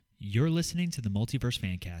You're listening to the Multiverse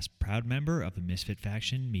Fancast, proud member of the Misfit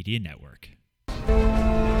Faction Media Network.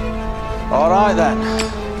 All right, then.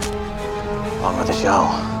 On with the show.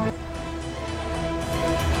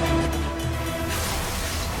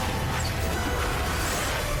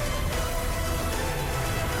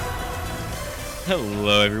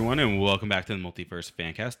 Hello, everyone, and welcome back to the Multiverse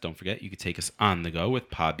Fancast. Don't forget, you can take us on the go with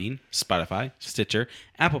Podbean, Spotify, Stitcher,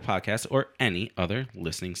 Apple Podcasts, or any other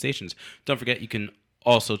listening stations. Don't forget, you can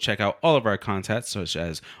also check out all of our content, such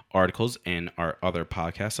as articles and our other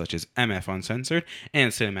podcasts, such as MF Uncensored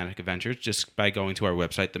and Cinematic Adventures, just by going to our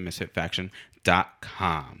website,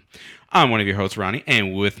 themisfitfaction.com. I'm one of your hosts, Ronnie,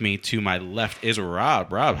 and with me to my left is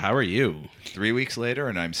Rob. Rob, how are you? 3 weeks later,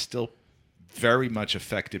 and I'm still very much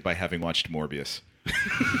affected by having watched Morbius.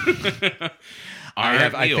 I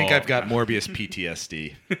think I've got Morbius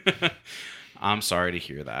PTSD. I'm sorry to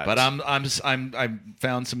hear that, but I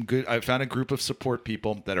found a group of support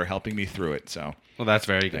people that are helping me through it. So, well, that's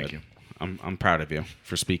very good. Thank you. I'm proud of you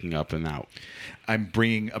for speaking up and out. I'm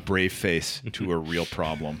bringing a brave face to a real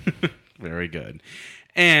problem. Very good.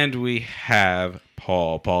 And we have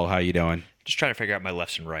Paul. Paul, how you doing? Just trying to figure out my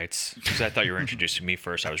lefts and rights, because I thought you were introducing me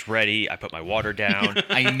first. I was ready. I put my water down.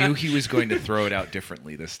 I knew he was going to throw it out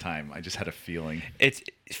differently this time. I just had a feeling.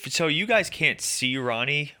 So you guys can't see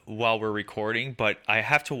Ronnie while we're recording, but I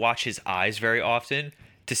have to watch his eyes very often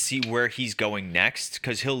to see where he's going next,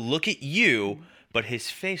 because he'll look at you, but his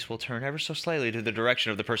face will turn ever so slightly to the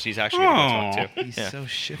direction of the person he's actually going to talk to. He's so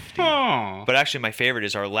shifty. Aww. But actually, my favorite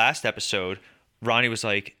is our last episode. Ronnie was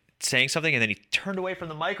like saying something, and then he turned away from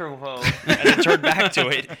the microphone and then turned back to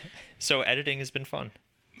it. So editing has been fun.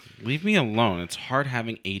 Leave me alone. It's hard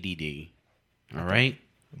having ADD. All right?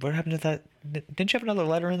 What happened to that? Didn't you have another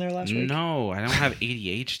letter in there last week? No, I don't have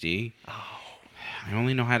ADHD. Oh. I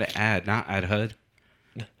only know how to add, not add HUD.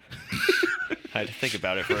 I had to think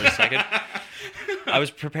about it for a second. I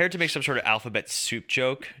was prepared to make some sort of alphabet soup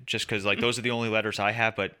joke, just because like those are the only letters I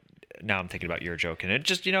have, but now I'm thinking about your joke, and it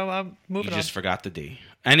just, I'm moving on. You just forgot the D.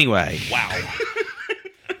 Anyway. Wow.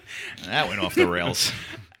 That went off the rails.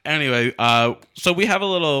 Anyway, so we have a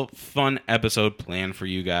little fun episode planned for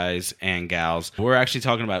you guys and gals. We're actually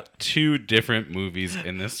talking about two different movies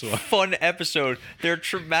in this one. Fun episode. They're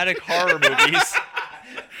traumatic horror movies.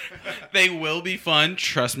 They will be fun,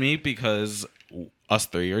 trust me, because us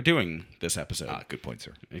three are doing this episode. Good point,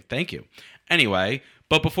 sir. Thank you. Anyway,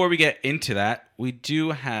 but before we get into that, we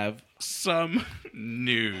do have some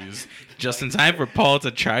news just in time for Paul to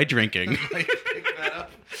try drinking. Pick that up.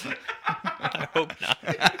 I hope not.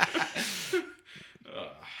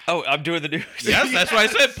 Oh, I'm doing the news. Yes, that's why I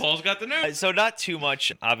said Paul's got the news. So not too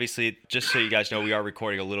much. Obviously, just so you guys know, we are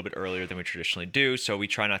recording a little bit earlier than we traditionally do. So we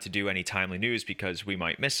try not to do any timely news because we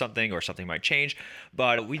might miss something or something might change.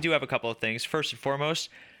 But we do have a couple of things. First and foremost,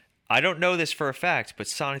 I don't know this for a fact, but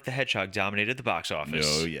Sonic the Hedgehog dominated the box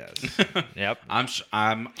office. Oh, yes. Yep.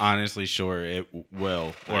 I'm honestly sure it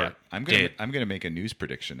will. Or I'm gonna make a news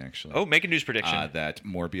prediction, actually. Oh, make a news prediction. That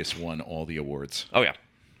Morbius won all the awards. Oh, yeah.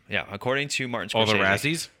 Yeah, according to Martin Scorsese. All the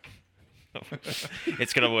Razzies?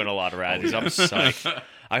 It's going to win a lot of Razzies. I'm psyched.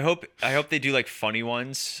 I hope they do like funny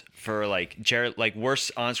ones for like Jared, like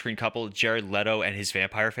worst on-screen couple, Jared Leto and his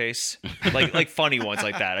vampire face. Like funny ones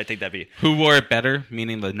like that. I think that'd be. Who wore it better,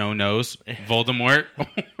 meaning the no-nose, Voldemort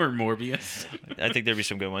or Morbius? I think there'd be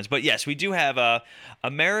some good ones. But yes, we do have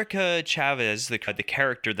America Chavez, the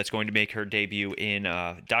character that's going to make her debut in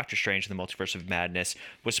Doctor Strange in the Multiverse of Madness,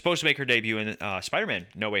 was supposed to make her debut in Spider-Man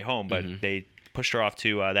No Way Home, but they pushed her off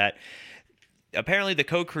to that. Apparently, the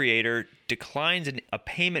co-creator declines a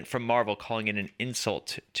payment from Marvel, calling it an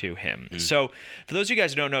insult to him. So, for those of you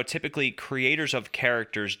guys who don't know, typically creators of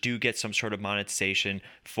characters do get some sort of monetization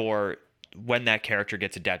for when that character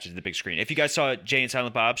gets adapted to the big screen. If you guys saw Jay and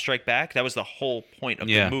Silent Bob Strike Back, that was the whole point of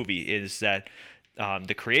the movie, is that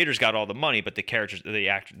the creators got all the money, but the characters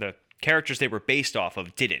they were based off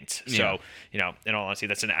of didn't. So, in all honesty,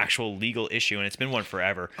 that's an actual legal issue, and it's been one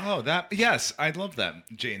forever. Oh, yes, I love that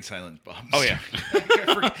Jay and Silent Bob. Oh, yeah.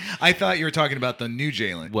 I thought you were talking about the new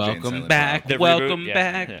Welcome back. Welcome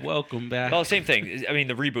back. Yeah. Welcome back. Well, same thing. I mean,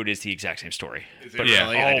 the reboot is the exact same story. Is it But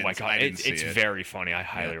really? oh my god, it's very funny. I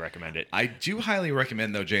highly recommend it. I do highly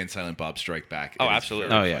recommend, though, Jay and Silent Bob Strike Back. Oh, absolutely.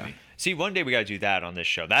 Very Oh, yeah. funny. See, one day we got to do that on this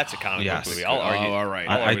show. That's a comic book movie. I'll argue. All right.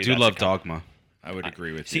 I do love Dogma. I would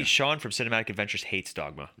agree with See, you. Sean from Cinematic Adventures hates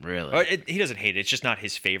Dogma. Really? Or he doesn't hate it. It's just not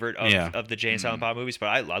his favorite of the Jay and Silent Bob movies.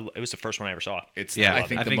 But it was the first one I ever saw. It's Yeah, I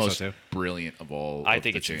think I the think so most too. brilliant of all. I of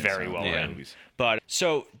think the it's Jay and very Silent well Bob written. movies. But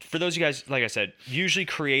so for those of you guys, like I said, usually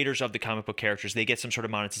creators of the comic book characters, they get some sort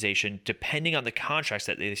of monetization depending on the contracts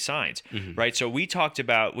that they signed, right? So we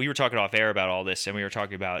were talking off air about all this, and we were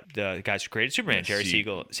talking about the guys who created Superman, Jerry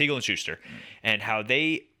Siegel and Schuster, and how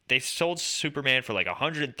they sold Superman for like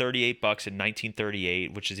 $138 in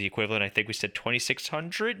 1938, which is the equivalent, I think we said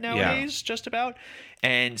 $2,600 nowadays, just about.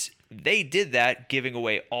 And they did that giving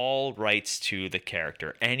away all rights to the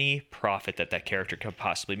character, any profit that character could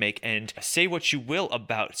possibly make. And say what you will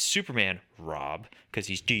about Superman, Rob, because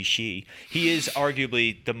he's DC, he is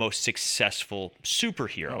arguably the most successful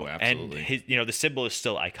superhero. Oh, absolutely. And his, the symbol is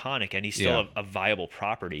still iconic, and he's still a viable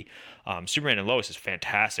property. Superman and Lois is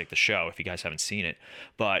fantastic, the show, if you guys haven't seen it.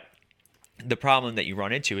 But the problem that you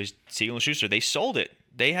run into is Siegel and Schuster, they sold it.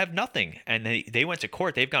 They have nothing, and they went to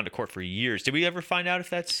court. They've gone to court for years. Did we ever find out if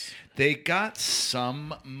that's... They got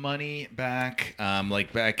some money back,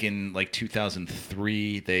 like back in like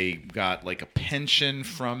 2003. They got like a pension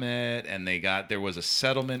from it, and there was a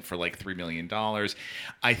settlement for like $3 million.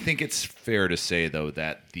 I think it's fair to say though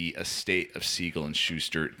that the estate of Siegel and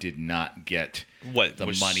Schuster did not get what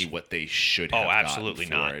they should have. Oh, absolutely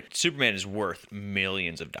gotten for not. it. Superman is worth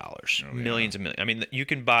millions of dollars, millions of millions. I mean, you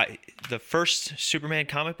can buy the first Superman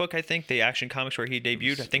comic book. I think the Action Comics where he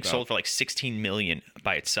debuted, I think sold for like $16 million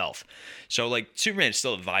by itself. So like Superman is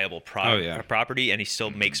still a viable property, and he still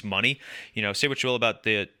makes money. Say what you will about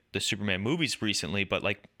the Superman movies recently, but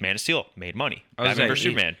like Man of Steel made money. Batman vs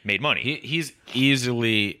Superman made money. He's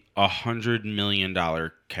easily $100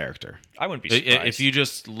 million character. I wouldn't be surprised if you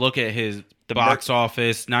just look at his box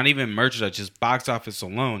office, not even merchandise, just box office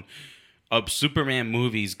alone. A Superman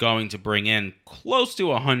movie's going to bring in close to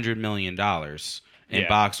 $100 million in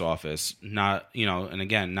box office. Not and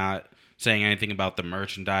again, not saying anything about the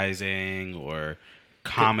merchandising or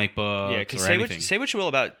comic books or anything. Say what you will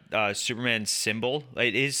about Superman's symbol.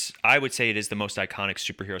 I would say it is the most iconic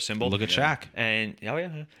superhero symbol. Look at Shaq. And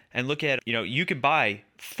and look at you can buy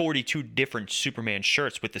 42 different Superman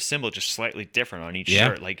shirts with the symbol just slightly different on each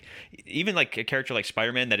shirt. Like even like a character like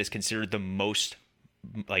Spider-Man that is considered the most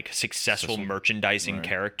like successful merchandising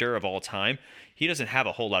character of all time. He doesn't have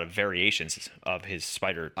a whole lot of variations of his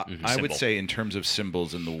spider symbol. I would say in terms of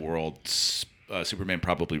symbols in the world, Superman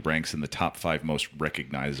probably ranks in the top 5 most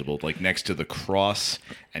recognizable, like next to the cross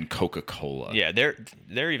and Coca-Cola. Yeah, there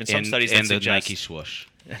are even some studies that and the suggest Nike swoosh.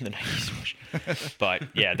 And the Nike swoosh. But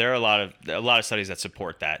yeah, there are a lot of studies that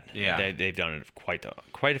support that. Yeah, they've done quite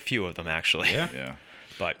a few of them actually. Yeah.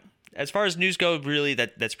 But as far as news go, really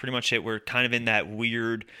that's pretty much it. We're kind of in that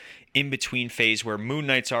weird in-between phase where Moon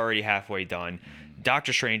Knight's already halfway done.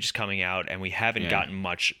 Doctor Strange is coming out, and we haven't gotten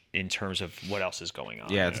much in terms of what else is going on.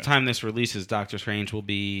 Yeah, at the time this releases, Doctor Strange will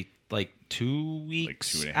be like 2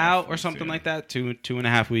 weeks out or something like that.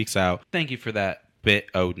 2.5 weeks out. Thank you for that bit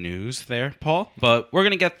of news there, Paul. But we're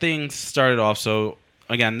going to get things started off. So,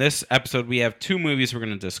 again, this episode, we have 2 movies we're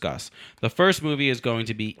going to discuss. The first movie is going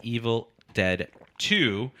to be Evil Dead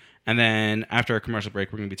 2. And then after a commercial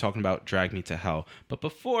break, we're going to be talking about Drag Me to Hell. But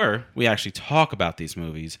before we actually talk about these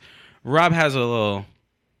movies, Rob has a little,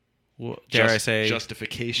 dare I say...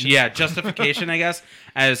 Justification? Yeah, justification, I guess,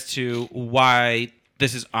 as to why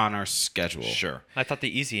this is on our schedule. Sure. I thought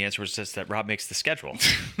the easy answer was just that Rob makes the schedule.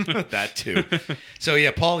 That too. So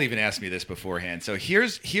yeah, Paul even asked me this beforehand. So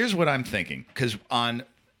here's what I'm thinking. Because on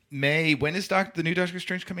May, when is the new Doctor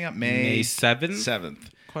Strange coming out? May 7th? 7th.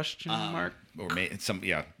 Question mark? Or May,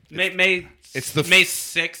 May it's the May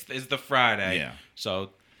 6th is the Friday. Yeah. So,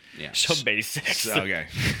 yeah. So May 6th. Okay.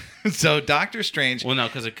 So Doctor Strange. Well, no,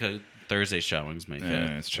 because Thursday showings May 5th. Yeah,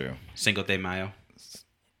 that's true. Cinco de Mayo.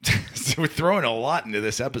 So we're throwing a lot into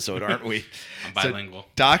this episode, aren't we? I'm bilingual. So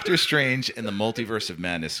Doctor Strange and the Multiverse of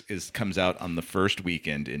Madness comes out on the first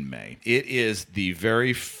weekend in May. It is the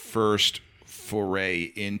very first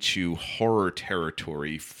foray into horror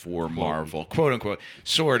territory for Marvel, quote unquote,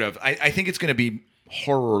 sort of. I think it's going to be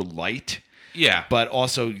horror light. Yeah. But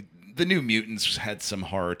also the New Mutants had some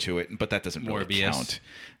horror to it, but that doesn't really Morbius.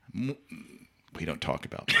 count. We don't talk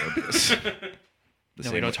about Morbius.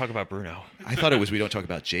 No, we don't talk about Bruno. I thought it was we don't talk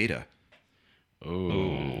about Jada.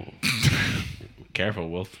 Oh. Careful,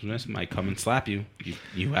 Will Smith might come and slap you.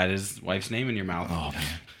 You had his wife's name in your mouth. Oh, man.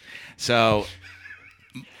 So,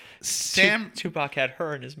 Sam... Tupac had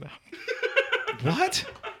her in his mouth. What?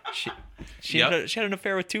 She had an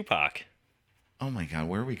affair with Tupac. Oh, my God.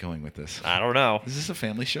 Where are we going with this? I don't know. Is this a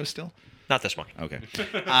family show still? Not this one. Okay.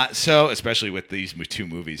 So, especially with these 2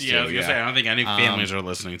 movies, too. Yeah, I was going to say, I don't think any families are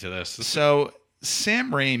listening to this. So, Sam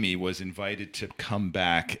Raimi was invited to come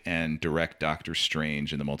back and direct Doctor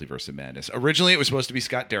Strange in the Multiverse of Madness. Originally, it was supposed to be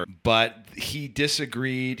Scott Derrick, but he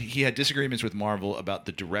disagreed. He had disagreements with Marvel about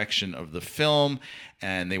the direction of the film,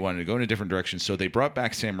 and they wanted to go in a different direction, so they brought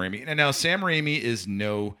back Sam Raimi. And now Sam Raimi is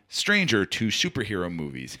no stranger to superhero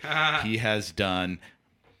movies. He has done...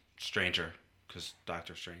 Stranger. Because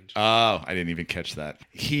Doctor Strange. Oh, I didn't even catch that.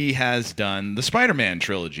 He has done the Spider-Man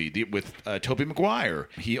trilogy with Tobey Maguire.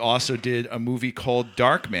 He also did a movie called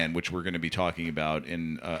Darkman, which we're going to be talking about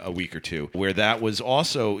in a week or two, where that was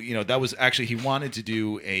also, that was actually, he wanted to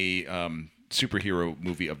do a superhero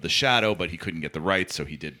movie of The Shadow, but he couldn't get the rights, so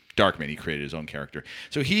he did Darkman. He created his own character.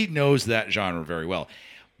 So he knows that genre very well.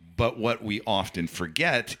 But what we often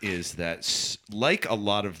forget is that, like a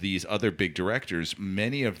lot of these other big directors,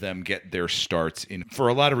 many of them get their starts in, for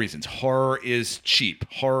a lot of reasons. Horror is cheap.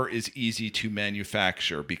 Horror is easy to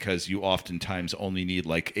manufacture because you oftentimes only need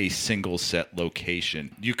like a single set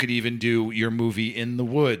location. You could even do your movie in the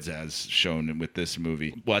woods, as shown with this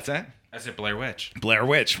movie. What's that? I said Blair Witch. Blair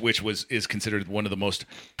Witch, which is considered one of the most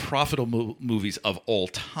profitable movies of all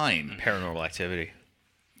time. Paranormal Activity.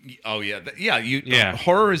 Oh yeah.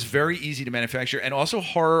 Horror is very easy to manufacture, and also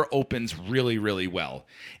horror opens really, really well.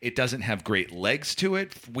 It doesn't have great legs to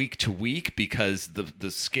it week to week because the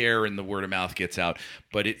scare and the word of mouth gets out,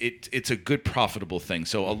 but it's a good profitable thing.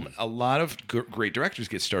 So a lot of great directors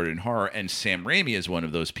get started in horror, and Sam Raimi is one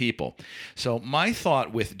of those people. So my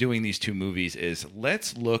thought with doing these two movies is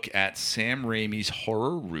let's look at Sam Raimi's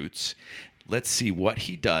horror roots. Let's see what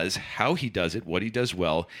he does, how he does it, what he does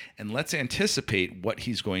well, and let's anticipate what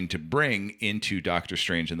he's going to bring into Doctor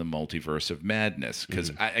Strange and the Multiverse of Madness.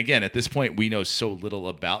 Because, again, at this point, we know so little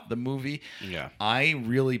about the movie. Yeah. I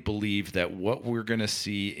really believe that what we're going to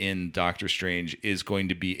see in Doctor Strange is going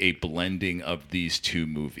to be a blending of these two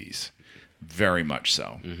movies. Very much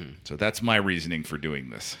so. Mm-hmm. So that's my reasoning for doing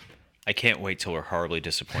this. I can't wait till we're horribly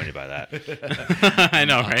disappointed by that. I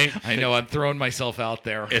know, right? I know. I'm throwing myself out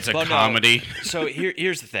there. It's a comedy. No, so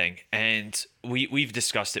here's the thing, and we've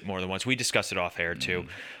discussed it more than once. We discussed it off air too.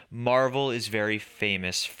 Marvel is very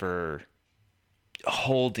famous for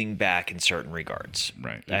holding back in certain regards.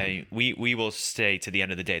 Right. We will say to the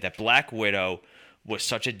end of the day that Black Widow was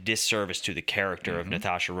such a disservice to the character of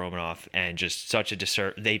Natasha Romanoff, and just such a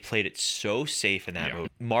disservice. They played it so safe in that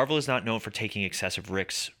movie. Marvel is not known for taking excessive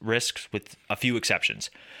risks, with a few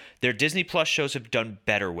exceptions. Their Disney Plus shows have done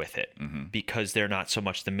better with it because they're not so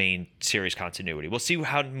much the main series continuity. We'll see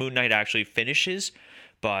how Moon Knight actually finishes,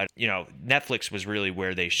 but Netflix was really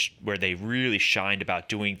where they really shined about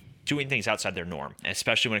doing things outside their norm,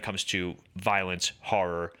 especially when it comes to violence,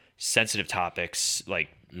 horror, sensitive topics like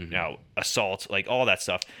assault, like all that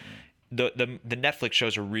stuff. The Netflix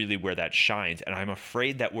shows are really where that shines, and I'm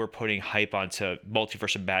afraid that we're putting hype onto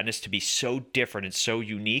Multiverse of Madness to be so different and so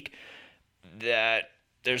unique that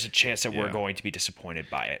there's a chance that we're going to be disappointed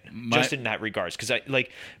by it, just in that regards. Because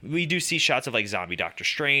we do see shots of like zombie Doctor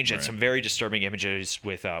Strange and some very disturbing images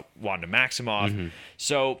with Wanda Maximoff.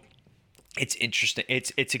 So it's interesting.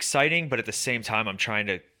 It's exciting, but at the same time, I'm trying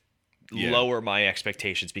to lower my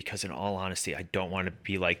expectations because, in all honesty, I don't want to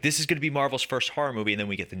be like, this is going to be Marvel's first horror movie, and then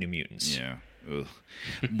we get the New Mutants. Yeah. Ugh.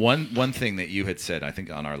 One thing that you had said, I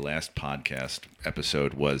think on our last podcast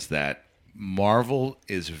episode, was that Marvel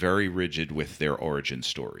is very rigid with their origin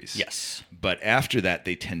stories. Yes. But after that,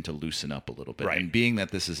 they tend to loosen up a little bit. Right. And being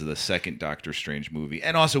that this is the second Doctor Strange movie,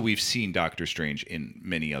 and also we've seen Doctor Strange in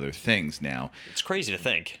many other things now. It's crazy to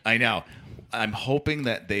think. I know. I'm hoping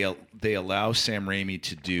that they allow Sam Raimi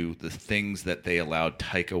to do the things that they allowed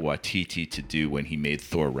Taika Waititi to do when he made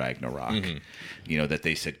Thor Ragnarok. That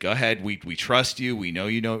they said, go ahead, we trust you, we know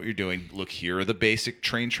what you're doing. Look, here are the basic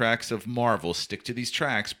train tracks of Marvel. Stick to these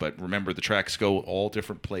tracks, but remember the tracks go all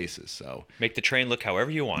different places. So make the train look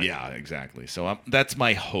however you want. Yeah, exactly. So that's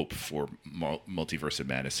my hope for Multiverse of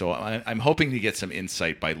Madness. So I'm hoping to get some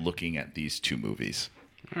insight by looking at these two movies.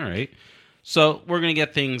 All right. So we're going to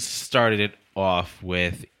get things started off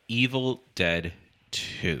with Evil Dead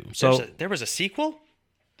 2. So there was a sequel?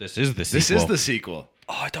 This is the sequel. This is the sequel.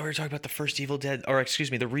 Oh, I thought we were talking about the first Evil Dead, or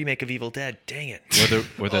excuse me, the remake of Evil Dead. Dang it.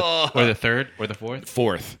 Or the third, or the fourth?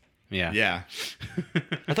 Fourth. Yeah. Yeah.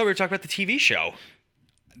 I thought we were talking about the TV show.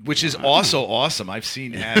 Which is also awesome. I've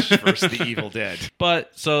seen Ash vs. the Evil Dead.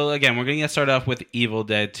 But, so again, we're going to get started off with Evil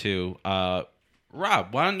Dead 2. Rob,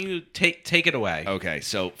 why don't you take it away? Okay,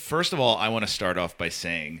 so first of all, I want to start off by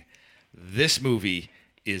saying this movie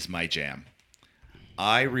is my jam.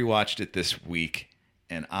 I rewatched it this week,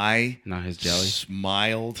 and I Not his jelly.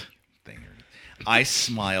 smiled. I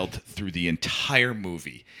smiled through the entire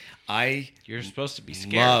movie. You're supposed to be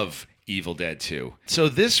scared. Love Evil Dead 2. So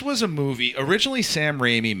this was a movie. Originally, Sam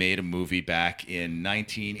Raimi made a movie back in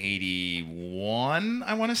 1981,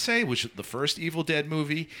 I want to say, which was the first Evil Dead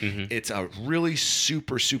movie. It's a really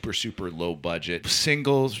super, super, super low budget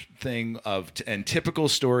singles thing and typical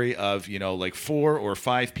story of, like 4 or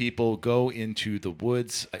 5 people go into the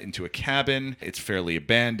woods, into a cabin. It's fairly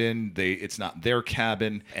abandoned. It's not their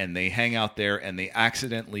cabin, and they hang out there, and they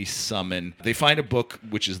accidentally they find a book,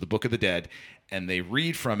 which is the Book of the Dead, and they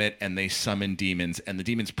read from it, and they summon demons, and the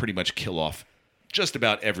demons pretty much kill off just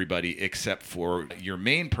about everybody except for your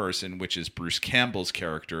main person, which is Bruce Campbell's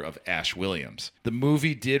character of Ash Williams. The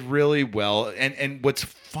movie did really well, and what's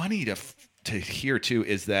funny to hear too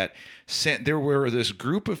is that there were this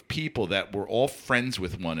group of people that were all friends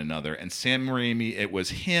with one another, and Sam Raimi, it was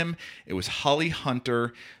him, it was Holly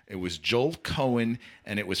Hunter, it was Joel Cohen,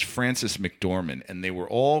 and it was Frances McDormand, and they were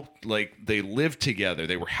all they lived together.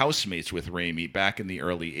 They were housemates with Raimi back in the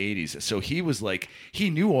early 80s. So he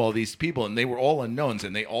knew all these people, and they were all unknowns,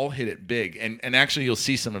 and they all hit it big. And actually you'll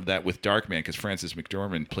see some of that with Darkman, because Frances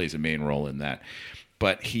McDormand plays a main role in that.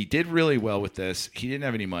 But he did really well with this. He didn't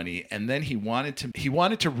have any money, and then he wanted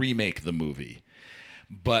to remake the movie,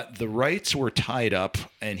 but the rights were tied up,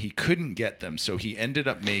 and he couldn't get them. So he ended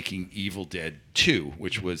up making Evil Dead 2,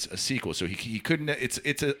 which was a sequel. So he couldn't.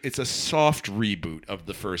 It's a soft reboot of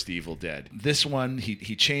the first Evil Dead. This one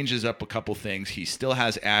he changes up a couple things. He still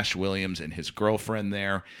has Ash Williams and his girlfriend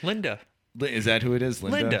there. Linda. Is that who it is?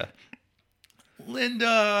 Linda.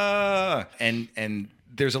 And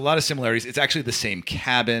there's a lot of similarities. It's actually the same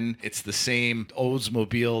cabin. It's the same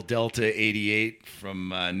Oldsmobile Delta 88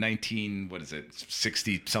 from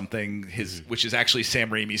 60 something, which is actually Sam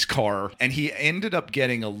Raimi's car. And he ended up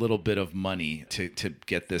getting a little bit of money to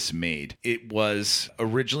get this made. It was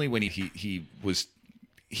originally when he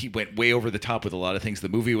went way over the top with a lot of things. The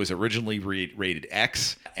movie was originally rated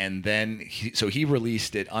X, and then he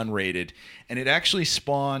released it unrated, and it actually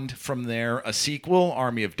spawned from there a sequel,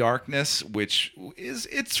 Army of Darkness, which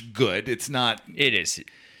it's good. It's not. It is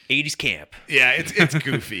 80s camp. Yeah, it's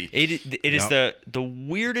goofy. It is the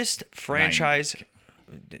weirdest franchise.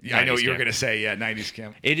 Yeah, I know what you were going to say. Yeah, 90s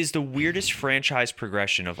camp. It is the weirdest franchise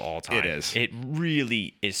progression of all time. It is. It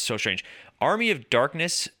really is so strange. Army of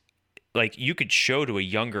Darkness, you could show to a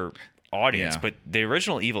younger audience, but the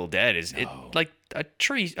original Evil Dead is like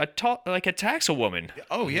attacks a woman.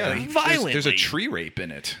 Oh yeah, violently. There's a tree rape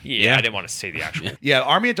in it. Yeah, I didn't want to say the actual. Yeah,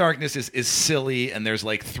 Army of Darkness is silly, and there's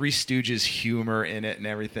Three Stooges humor in it and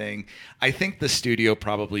everything. I think the studio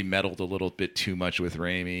probably meddled a little bit too much with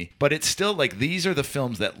Raimi, but it's still these are the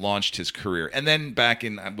films that launched his career. And then back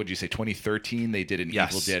in 2013, they did an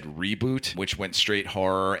Evil Dead reboot, which went straight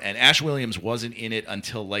horror, and Ash Williams wasn't in it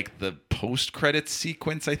until the post-credits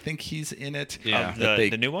sequence. I think he's in it. Yeah,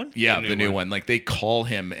 the new one. Yeah, the new one. They call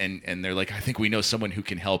him and they're like, I think we know someone who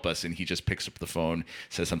can help us, and he just picks up the phone,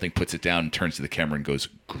 says something, puts it down, and turns to the camera and goes,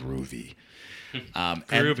 groovy.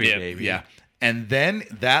 Groovy, baby. Yeah. And then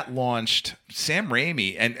that launched Sam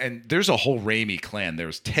Raimi, and there's a whole Raimi clan.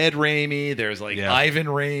 There's Ted Raimi, there's Ivan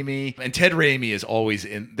Raimi, and Ted Raimi is always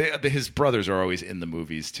in. His brothers are always in the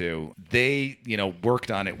movies too. They,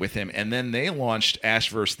 worked on it with him, and then they launched Ash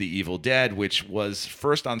vs. the Evil Dead, which was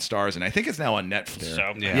first on Stars, and I think it's now on Netflix.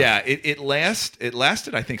 So, it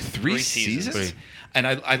lasted I think three seasons, and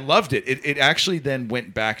I loved it. It actually then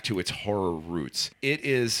went back to its horror roots. It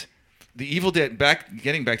is. The Evil Dead,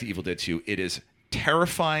 getting back to Evil Dead 2, it is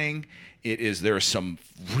terrifying. There are some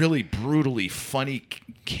really brutally funny,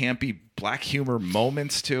 campy black humor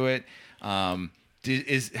moments to it.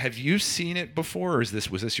 Have you seen it before, or was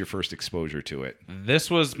this your first exposure to it?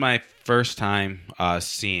 This was my first time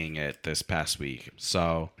seeing it this past week.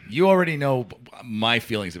 So you already know my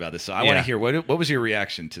feelings about this, so I want to hear what was your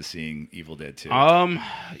reaction to seeing Evil Dead 2?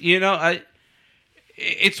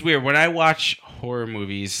 It's weird when I watch horror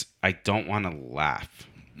movies. I don't want to laugh.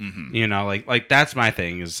 Mm-hmm. That's my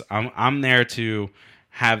thing. Is I'm there to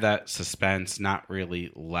have that suspense, not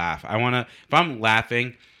really laugh. I want to. If I'm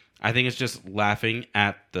laughing, I think it's just laughing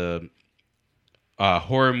at the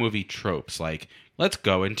horror movie tropes. Let's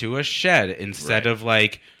go into a shed instead of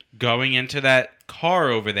going into that car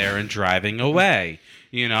over there and driving away.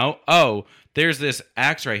 Oh, there's this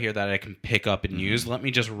axe right here that I can pick up and use. Let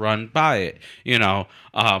me just run by it.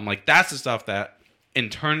 That's the stuff that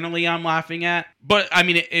internally I'm laughing at. But I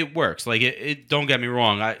mean, it works. It don't get me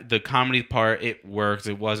wrong. The comedy part, it works.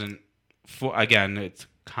 It wasn't it's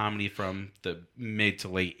comedy from the mid to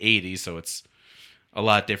late 80s, so it's a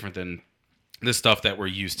lot different than the stuff that we're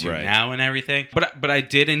used to now and everything. But I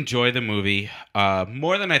did enjoy the movie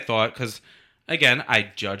more than I thought, because again,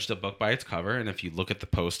 I judged a book by its cover, and if you look at the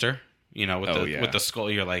poster, with the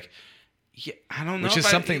skull, you're like, Yeah, I don't know. Which is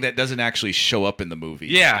something that doesn't actually show up in the movie.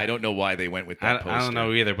 Yeah. I don't know why they went with that poster. I don't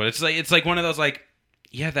know either, but it's like one of those like,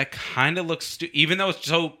 yeah, that kind of looks even though it's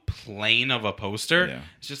so plain of a poster,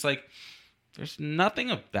 it's just like there's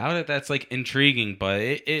nothing about it that's like intriguing, but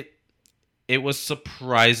it was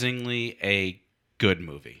surprisingly a good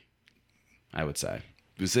movie, I would say.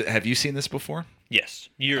 Have you seen this before? Yes,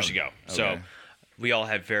 years ago. Okay. So we all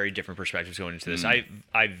have very different perspectives going into this. I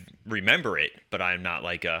remember it, but I'm not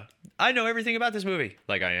like I know everything about this movie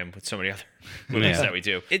like I am with so many other movies that we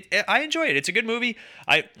do. I enjoy it. It's a good movie.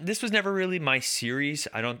 This was never really my series.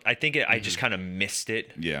 I think I just kind of missed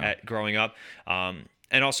it at growing up.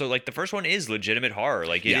 And also, like, the first one is legitimate horror.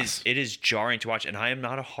 Like, it is jarring to watch, and I am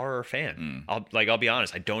not a horror fan. I'll be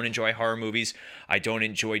honest. I don't enjoy horror movies. I don't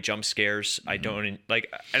enjoy jump scares. I don't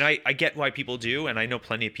and I get why people do, and I know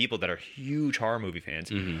plenty of people that are huge horror movie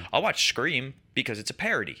fans. I'll watch Scream because it's a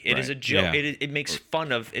parody. It is a joke. Yeah. It makes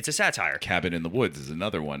fun of. It's a satire. Cabin in the Woods is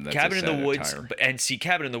another one. That's Cabin a in the Woods, satire.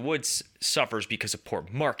 Cabin in the Woods suffers because of poor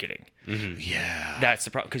marketing. Yeah, That's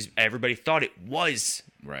the problem, because everybody thought it was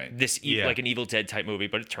this like an Evil Dead type movie,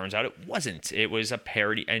 but it turns out it wasn't. It was a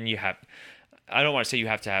parody, and I don't want to say you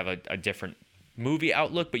have to have a different movie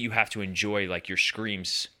outlook, but you have to enjoy like your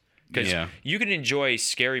screams. Because you can enjoy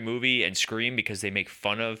Scary Movie and Scream because they make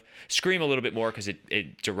fun of Scream a little bit more because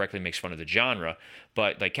it directly makes fun of the genre.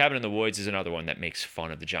 But like Cabin in the Woods is another one that makes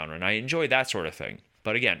fun of the genre, and I enjoy that sort of thing.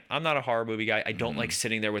 But again, I'm not a horror movie guy. I don't like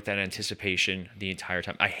sitting there with that anticipation the entire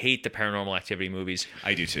time. I hate the Paranormal Activity movies.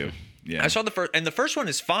 I do too. Yeah, I saw the first, and the first one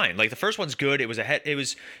is fine. Like the first one's good. It was it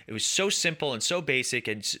was so simple and so basic,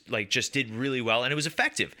 and like just did really well, and it was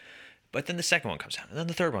effective. But then the second one comes out, and then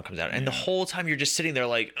the third one comes out, and the whole time you're just sitting there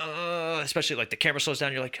like, especially like the camera slows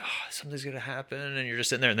down, you're like, oh, something's gonna happen, and you're just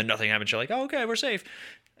sitting there, and then nothing happens. You're like, oh, okay, we're safe.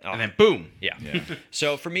 And then boom. Yeah.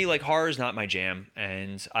 So for me, like, horror is not my jam,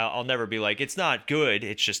 and I'll never be like, it's not good.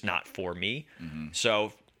 It's just not for me.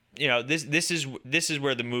 So, this is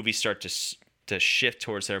where the movies start to shift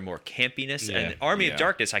towards their more campiness. And Army of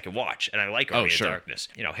Darkness I can watch, and I like Army of Darkness.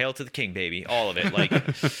 Hail to the King, baby, all of it. Like,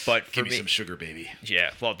 but for give me me, some sugar, baby.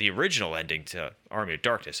 yeah. Well, the original ending to Army of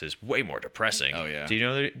Darkness is way more depressing. Oh yeah. Do you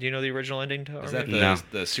know the original ending to Army? Is that of Darkness?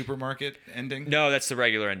 the supermarket ending? No, that's the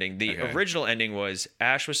regular ending. The original ending was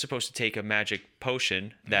Ash was supposed to take a magic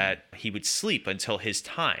potion that he would sleep until his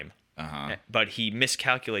time. But he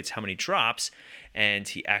miscalculates how many drops, and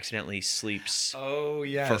he accidentally sleeps. Oh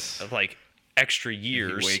yes. For like extra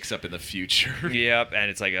years. He wakes up in the future. Yep,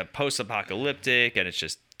 and it's like a post-apocalyptic, and it's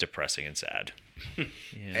just depressing and sad.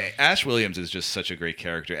 Ash Williams is just such a great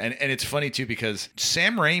character, and it's funny too because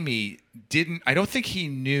Sam Raimi I don't think he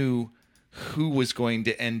knew who was going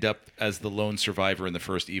to end up as the lone survivor in the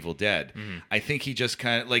first Evil Dead. I think he just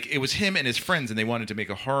kind of like, it was him and his friends, and they wanted to make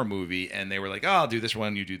a horror movie, and they were like, oh, I'll do this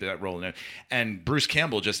one, you do that role. And Bruce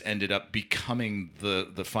Campbell just ended up becoming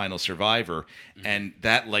the final survivor, and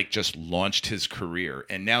that like just launched his career.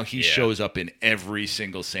 And now he shows up in every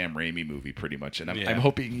single Sam Raimi movie pretty much, and I'm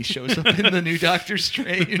hoping he shows up in the new Doctor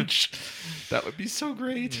Strange. That would be so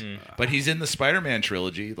great. But he's in the Spider-Man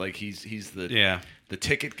trilogy. Like he's the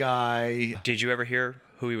ticket guy. Did you ever hear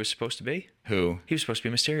who he was supposed to be? Who? He was supposed to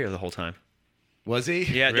be Mysterio the whole time. Was he?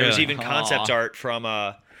 Yeah, there was Really? even concept art from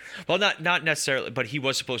well, not necessarily, but he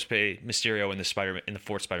was supposed to be Mysterio in the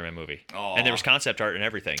fourth Spider-Man movie. And there was concept art and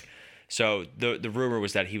everything. So the rumor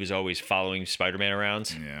was that he was always following Spider-Man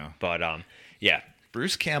around. Yeah. But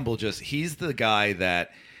Bruce Campbell he's the guy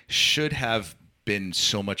that should have been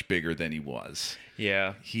so much bigger than he was.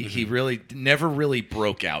 Yeah. He really never really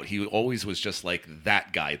broke out. He always was just like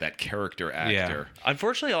that guy, that character actor.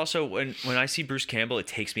 Unfortunately, also when I see Bruce Campbell, it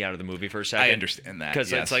takes me out of the movie for a second. I understand that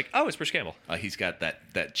because it's like, oh, it's Bruce Campbell. He's got that.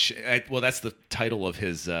 Well, that's the title of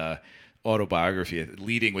his autobiography,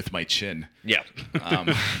 Leading with My Chin. Yeah.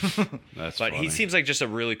 That's but funny. he seems like just a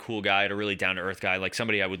really cool guy, a really down to earth guy, like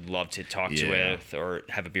somebody I would love to talk to with or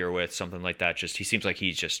have a beer with, something like that. Just he seems like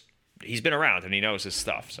he's been around and he knows his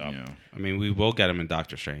stuff. So I mean, we will get him in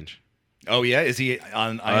Doctor Strange. Oh yeah, is he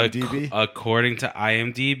on IMDb? According to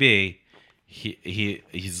IMDb,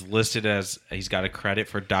 he's listed as he's got a credit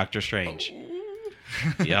for Doctor Strange.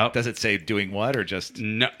 Yep. Does it say doing what or just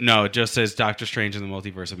no? It just says Doctor Strange in the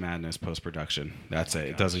Multiverse of Madness post production. That's it.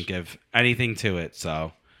 It doesn't give anything to it.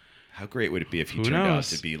 So how great would it be if he Who turned out knows?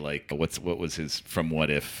 to be like what was his from What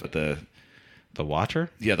If the Watcher?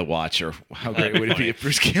 Yeah, the Watcher. How great would it be if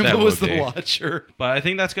Bruce That Campbell would was the be. Watcher? But I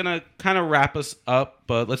think that's gonna kind of wrap us up.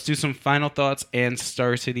 But let's do some final thoughts and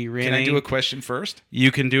Star City rating. Can I do a question first? You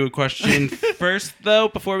can do a question first, though.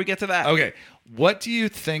 Before we get to that, Okay. What do you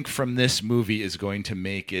think from this movie is going to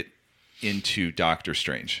make it into Doctor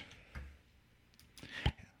Strange?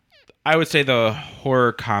 I would say the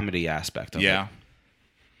horror comedy aspect of Yeah.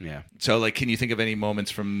 it. Yeah. So, like, can you think of any moments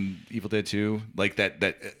from Evil Dead 2 like that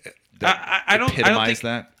I don't epitomize think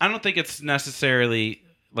that? I don't think it's necessarily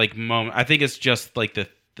like moment. I think it's just like the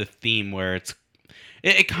theme where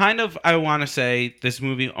it kind of, I want to say this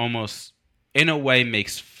movie almost in a way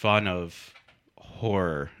makes fun of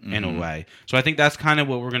horror in a way. So I think that's kind of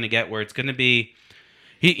what we're going to get, where it's going to be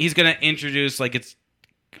he's going to introduce, like, it's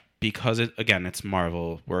because it's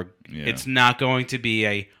Marvel, where it's not going to be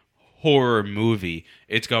a horror movie.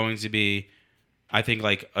 It's going to be, I think,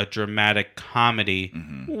 like a dramatic comedy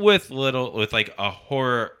with like a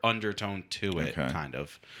horror undertone to it, kind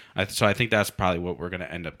of. So I think that's probably what we're going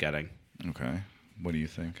to end up getting. Okay. What do you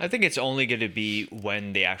think? I think it's only going to be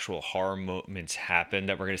when the actual horror moments happen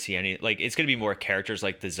that we're going to see any. Like, it's going to be more characters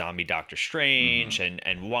like the zombie Doctor Strange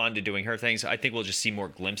and Wanda doing her things. I think we'll just see more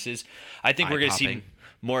glimpses. I think we're going to see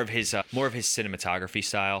more of his cinematography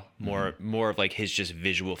style, more of like his just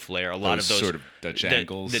visual flair. A lot of those sort of Dutch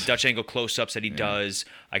angles, the Dutch angle close-ups that he does.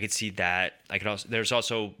 I could see that. I could also. There's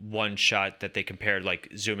also one shot that they compared, like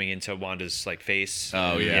zooming into Wanda's like face.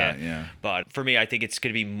 Oh yeah. But for me, I think it's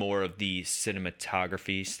going to be more of the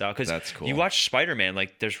cinematography style, because That's cool. You watch Spider-Man,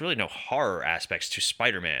 like there's really no horror aspects to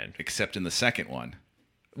Spider-Man except in the second one.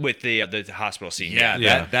 with the hospital scene.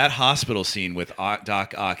 That hospital scene with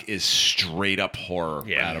Doc Ock is straight up horror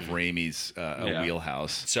out of Raimi's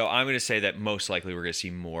wheelhouse. So I'm going to say that most likely we're going to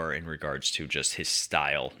see more in regards to just his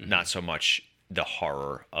style, not so much the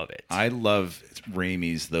horror of it. I love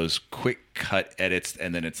Raimi's those quick cut edits,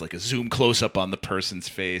 and then it's like a zoom close up on the person's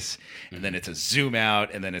face, and then it's a zoom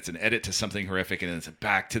out, and then it's an edit to something horrific, and then it's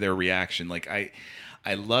back to their reaction. Like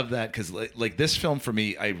I love that, because like this film for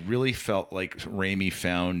me, I really felt like Raimi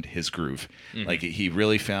found his groove. Like he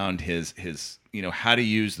really found his how to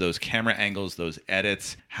use those camera angles, those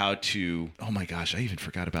edits, how to, oh my gosh, I even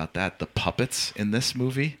forgot about that. The puppets in this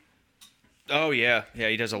movie. Oh yeah,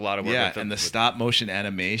 he does a lot of work. Yeah, with them, and the stop motion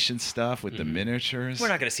animation stuff with the miniatures. We're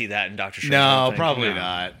not going to see that in Doctor Strange. No, probably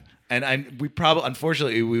not. And we probably,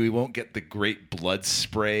 unfortunately, we won't get the great blood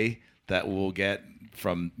spray that we'll get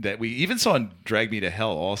from that we even saw in Drag Me to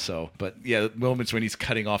Hell also. But yeah, moments when he's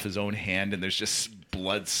cutting off his own hand and there's just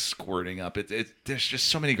blood squirting up. There's just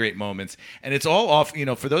so many great moments, and it's all off.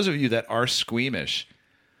 For those of you that are squeamish.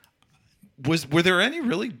 Were there any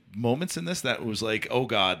really moments in this that was like, oh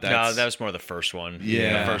God, that's... No, that was more the first one.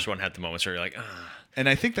 Yeah. The first one had the moments where you're like, ah. And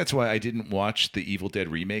I think that's why I didn't watch the Evil Dead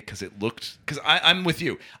remake, because I'm with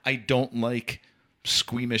you. I don't like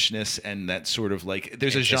squeamishness and that sort of like,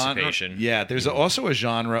 there's a genre. Yeah, there's also a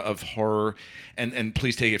genre of horror, and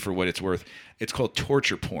please take it for what it's worth. It's called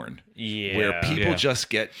torture porn. Yeah. Where people just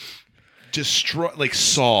get destroyed, like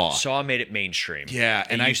Saw. Saw made it mainstream. Yeah,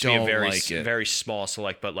 and it I used don't to be a like it. very small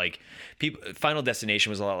select, but like Final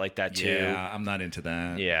Destination was a lot like that too. Yeah, I'm not into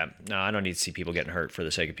that. Yeah, no, I don't need to see people getting hurt for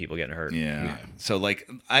the sake of people getting hurt. Yeah. So like,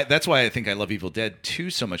 that's why I think I love Evil Dead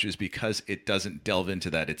 2 so much, is because it doesn't delve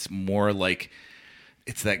into that. It's more like,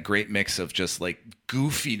 it's that great mix of just like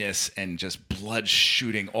goofiness and just blood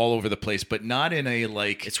shooting all over the place, but not in a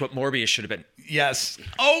like. It's what Morbius should have been. Yes.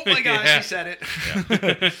 Oh my gosh, you said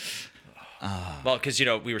it. Yeah. Well, because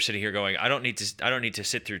we were sitting here going, I don't need to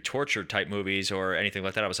sit through torture type movies or anything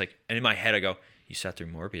like that. I was like, and in my head I go, you sat through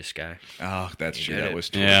Morbius, guy. Oh, that's true. That was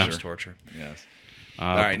torture. Yeah. That was torture. Yes.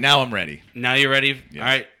 All right, now I'm ready. Now you're ready? Yes. All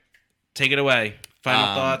right. Take it away. Final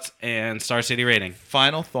thoughts and Star City rating.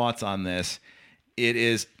 Final thoughts on this.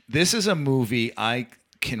 This is a movie I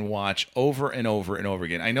can watch over and over and over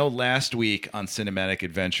again. I know last week on Cinematic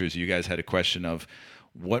Adventures, you guys had a question of,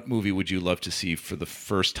 what movie would you love to see for the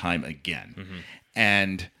first time again?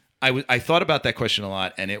 And I thought about that question a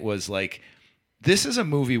lot, and it was like, this is a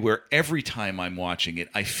movie where every time I'm watching it,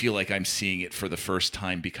 I feel like I'm seeing it for the first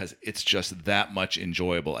time, because it's just that much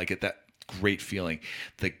enjoyable. I get that great feeling.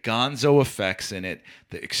 The gonzo effects in it,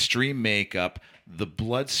 the extreme makeup, the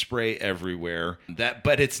blood spray everywhere,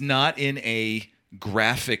 but it's not in a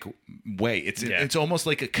graphic way. It's almost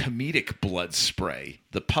like a comedic blood spray.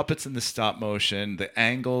 The puppets and the stop motion, the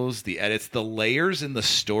angles, the edits, the layers in the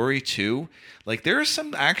story too. Like, there are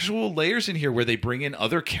some actual layers in here where they bring in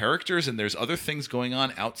other characters, and there's other things going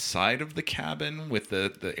on outside of the cabin with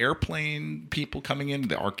the airplane people coming in,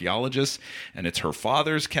 the archaeologists, and it's her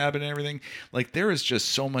father's cabin and everything. Like, there is just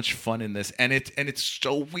so much fun in this, and it's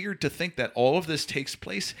so weird to think that all of this takes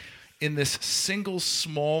place in this single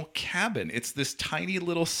small cabin. It's this tiny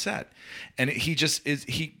little set, and he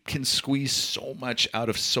can squeeze so much out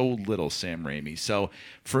of so little, Sam Raimi. So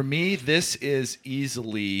for me, this is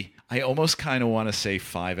easily, I almost kind of want to say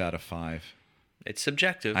 5 out of 5. It's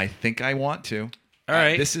subjective. I think I want to. All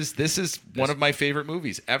right. This is one of my favorite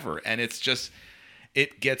movies ever, and it's just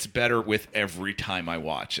it gets better with every time I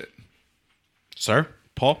watch it. Sir,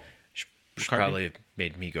 Paul? Probably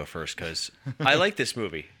made me go first because I like this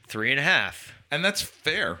movie. 3.5. And that's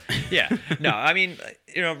fair. Yeah. No, I mean,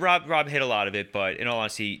 Rob hit a lot of it, but in all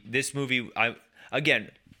honesty, this movie, again,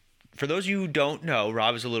 for those of you who don't know,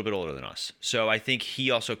 Rob is a little bit older than us. So I think he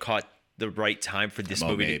also caught the right time for this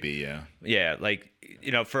movie. Maybe, yeah. Yeah, like,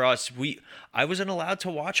 for us, I wasn't allowed to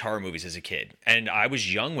watch horror movies as a kid. And I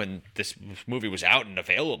was young when this movie was out and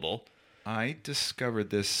available. I discovered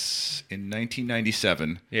this in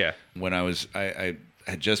 1997. Yeah. When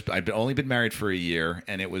I'd only been married for a year,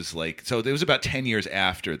 and it was it was about 10 years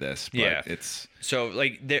after this. But Yeah. So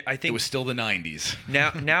I think it was still the 90s.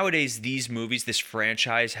 Nowadays, these movies, this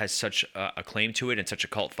franchise has such a claim to it and such a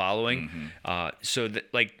cult following. So that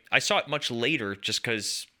I saw it much later, just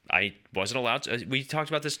because I wasn't allowed to. We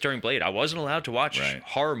talked about this during Blade. I wasn't allowed to watch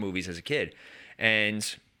horror movies as a kid,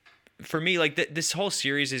 and for me, this whole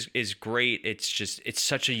series is great. It's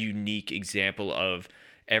such a unique example of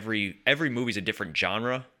every movie's a different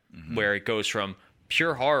genre, where it goes from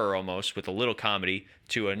pure horror almost with a little comedy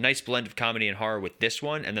to a nice blend of comedy and horror with this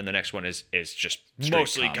one, and then the next one is just straight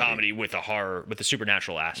mostly comedy with a horror with a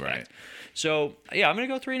supernatural aspect. Right. So yeah, I'm gonna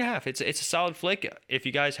go 3.5. It's a solid flick. If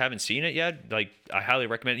you guys haven't seen it yet, I highly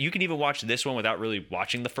recommend it. You can even watch this one without really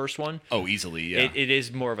watching the first one. Oh, easily, yeah. It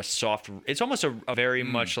is more of a soft. It's almost a very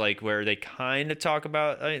much like where they kind of talk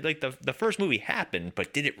about the first movie happened,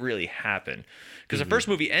 but did it really happen? Because the first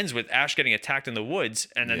movie ends with Ash getting attacked in the woods,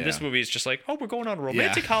 and then this movie is just like, oh, we're going on a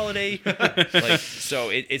romantic holiday. So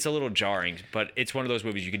it's a little jarring, but it's one of those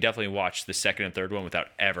movies you can definitely watch the second and third one without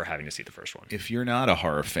ever having to see the first one. If you're not a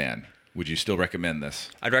horror fan, would you still recommend this?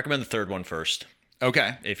 I'd recommend the third one first.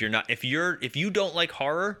 Okay. If you don't like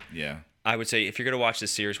horror, yeah, I would say if you're gonna watch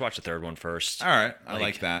this series, watch the third one first. All right, I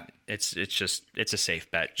like that. It's a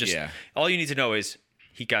safe bet. All you need to know is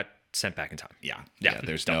he got sent back in time. Yeah.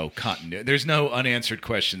 There's no continuity. There's no unanswered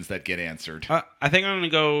questions that get answered. I think I'm gonna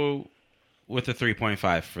go with a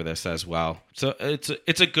 3.5 for this as well. So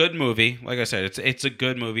it's a good movie. Like I said, it's a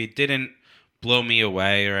good movie. Didn't blow me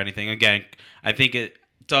away or anything. Again, I think it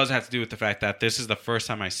does have to do with the fact that this is the first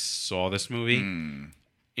time I saw this movie.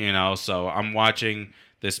 So I'm watching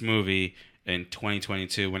this movie in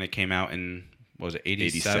 2022 when it came out in, what was it,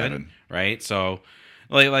 87? Right? So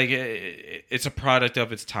it's a product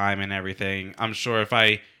of its time and everything. I'm sure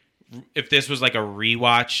if this was like a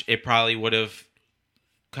rewatch, it probably would have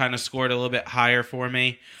kind of scored a little bit higher for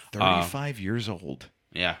me. 35 years old.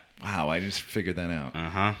 Yeah. Wow, I just figured that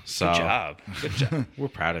out. So, Good job. We're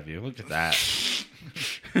proud of you. Look at that.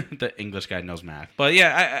 The English guy knows math. But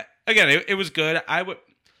yeah, it was good.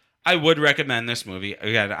 I would recommend this movie.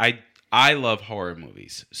 Again, I love horror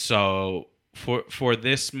movies. So for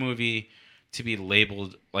this movie to be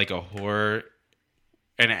labeled like a horror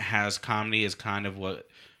and it has comedy is kind of what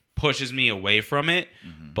pushes me away from it.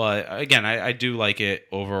 But again, I do like it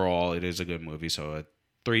overall. It is a good movie. So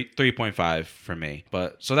 3.5 for me.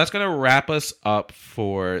 But so that's going to wrap us up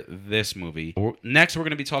for this movie. Next, we're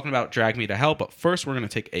going to be talking about Drag Me to Hell. But first, we're going to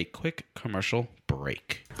take a quick commercial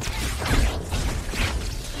break.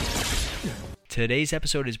 Today's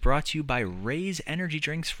episode is brought to you by Ray's Energy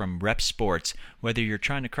Drinks from Rep Sports. Whether you're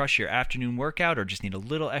trying to crush your afternoon workout or just need a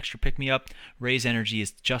little extra pick-me-up, Ray's Energy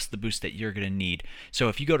is just the boost that you're going to need. So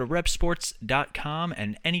if you go to repsports.com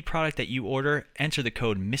and any product that you order, enter the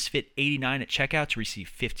code MISFIT89 at checkout to receive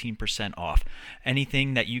 15% off.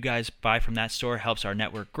 Anything that you guys buy from that store helps our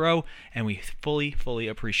network grow, and we fully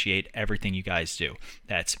appreciate everything you guys do.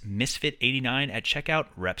 That's MISFIT89 at checkout,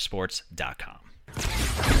 repsports.com.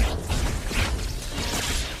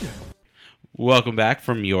 Welcome back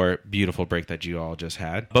from your beautiful break that you all just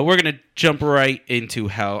had. But we're going to jump right into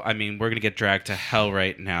hell. I mean, we're going to get dragged to hell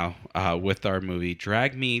right now with our movie,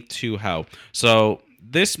 Drag Me to Hell. So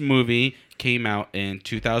this movie came out in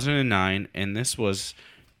 2009, and this was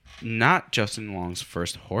not Justin Long's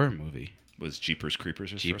first horror movie. Was Jeepers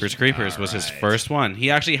Creepers his Jeepers Creepers was his first one.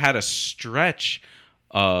 He actually had a stretch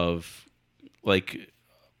of, what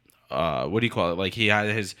do you call it? He had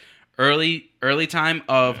his early time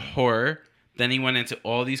of horror. Then he went into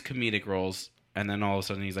all these comedic roles, and then all of a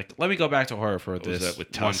sudden he's like, "Let me go back to horror for this with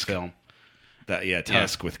one Tusk? film."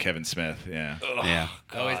 Tusk with Kevin Smith. Yeah. Yeah.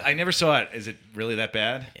 Oh, I never saw it. Is it really that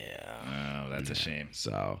bad? Yeah. Oh, that's a shame.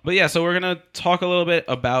 So we're gonna talk a little bit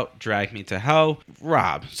about Drag Me to Hell.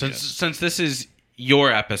 Rob, since this is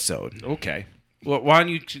your episode, Okay. why don't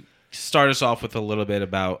you start us off with a little bit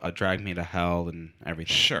about Drag Me to Hell and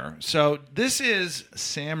everything. Sure. So this is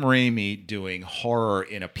Sam Raimi doing horror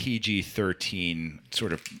in a PG-13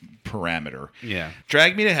 sort of parameter. Yeah.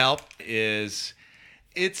 Drag Me to Hell is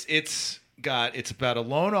it's about a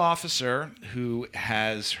lone officer who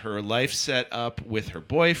has her life set up with her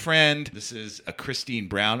boyfriend. This is a Christine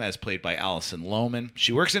Brown, as played by Alison Lohman.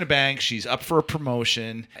 She works in a bank. She's up for a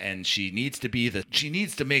promotion, and she needs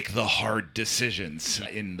to make the hard decisions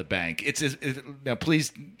in the bank. Now,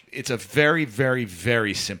 please. It's a very, very,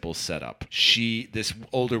 very simple setup. This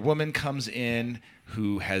older woman comes in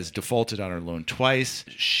who has defaulted on her loan twice.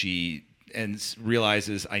 She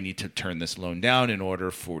realizes I need to turn this loan down in order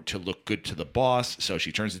to look good to the boss. So she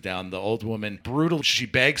turns it down. The old woman, brutal. She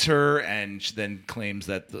begs her and then claims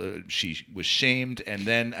that she was shamed, and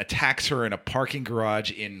then attacks her in a parking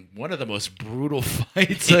garage in one of the most brutal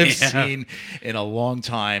fights I've seen in a long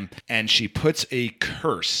time. And she puts a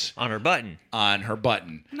curse on her button.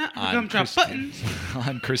 Not gumdrop buttons.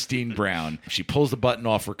 On Christine Brown. She pulls the button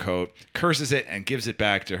off her coat, curses it, and gives it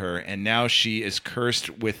back to her. And now she is cursed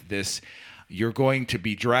with this. You're going to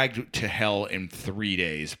be dragged to hell in 3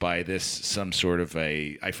 days by some sort of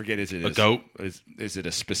I forget, is it a goat? Is it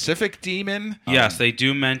a specific demon? Yes, they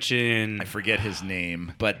do mention. I forget his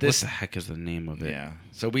name, but What this. the heck is the name of it? Yeah.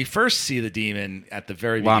 So we first see the demon at the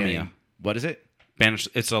very Lamia. beginning. What is it?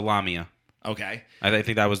 It's a Lamia. Okay. I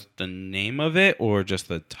think that was the name of it, or just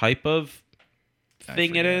the type of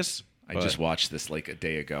thing it forget. is. I just watched this like a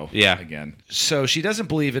day ago. Yeah. Again. So she doesn't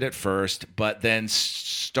believe it at first, but then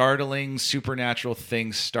startling supernatural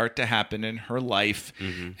things start to happen in her life,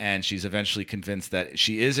 and she's eventually convinced that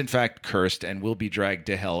she is in fact cursed and will be dragged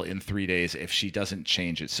to hell in 3 days if she doesn't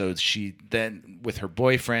change it. So she then, with her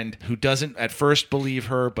boyfriend, who doesn't at first believe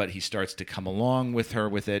her, but he starts to come along with her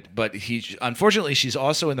with it. But unfortunately, she's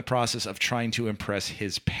also in the process of trying to impress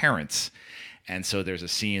his parents. And so there's a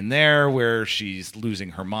scene there where she's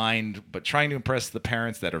losing her mind, but trying to impress the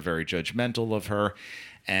parents that are very judgmental of her,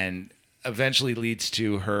 and eventually leads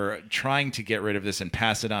to her trying to get rid of this and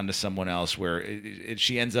pass it on to someone else, where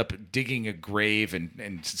she ends up digging a grave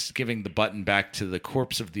and giving the button back to the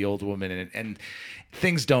corpse of the old woman, and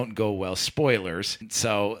things don't go well. Spoilers.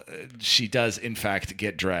 So she does, in fact,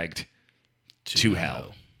 get dragged to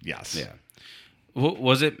hell. Yes. Yeah.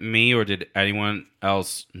 Was it me, or did anyone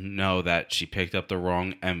else know that she picked up the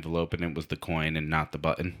wrong envelope and it was the coin and not the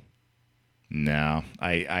button? No.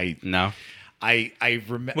 No? I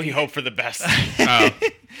remember. We hope for the best.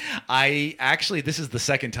 This is the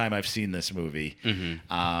second time I've seen this movie, and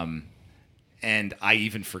I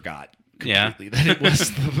even forgot completely that it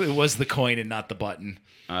was the coin and not the button.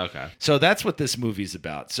 Okay. So that's what this movie's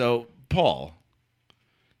about. So, Paul,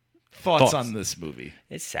 thoughts on this movie?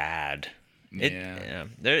 It's sad. Yeah.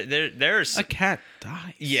 There's A cat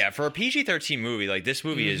dies. Yeah, for a PG-13 movie, like this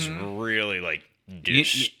movie is really like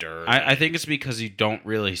disturbing. I think it's because you don't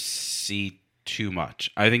really see too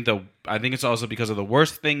much. I think it's also because of the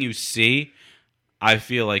worst thing you see, I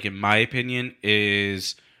feel like, in my opinion,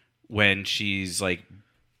 is when she's like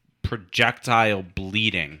projectile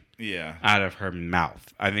bleeding out of her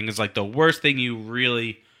mouth. I think it's like the worst thing you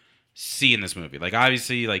really see in this movie. Like,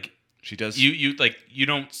 obviously, like, she does. You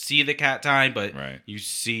don't see the cat dying, but Right. you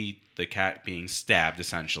see the cat being stabbed,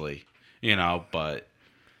 essentially. But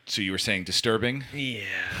So you were saying disturbing?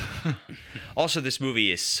 Yeah. Also, this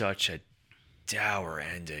movie is such a dour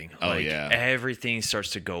ending. Oh, like, yeah. Everything starts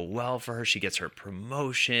to go well for her. She gets her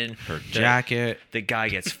promotion. her jacket. The guy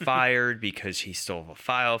gets fired because he stole a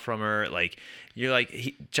file from her. Like, you're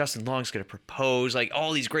like, Justin Long's going to propose. Like,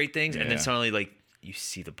 all these great things. And then Yeah. suddenly, like, you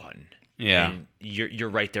see the button. Yeah. And you're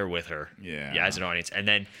right there with her. Yeah. As an audience. And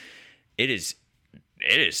then it is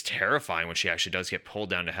terrifying when she actually does get pulled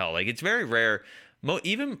down to hell. Like, it's very rare.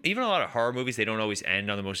 Even a lot of horror movies, they don't always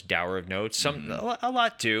end on the most dour of notes. Some a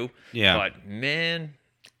lot do. Yeah. But man,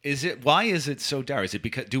 Why is it so dour? Is it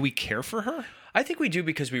because do we care for her? I think we do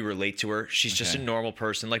because we relate to her. She's just a normal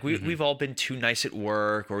person. Like we've all been too nice at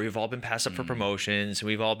work, or we've all been passed up for promotions, and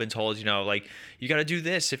we've all been told, like, you got to do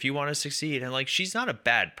this if you want to succeed. And like, she's not a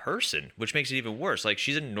bad person, which makes it even worse. Like,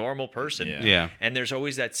 she's a normal person. Yeah. And there's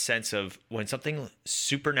always that sense of when something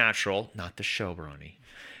supernatural, not the show, Bronny,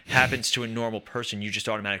 happens to a normal person, you just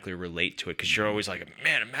automatically relate to it because you're always like,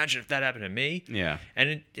 man, imagine if that happened to me. Yeah.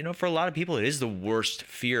 And for a lot of people, it is the worst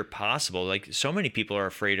fear possible. Like, so many people are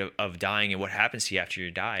afraid of dying and what happens to you after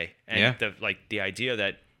you die. And the idea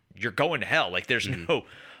that you're going to hell, like, there's no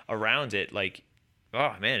around it. Like,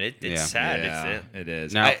 oh man, it's sad. Yeah, it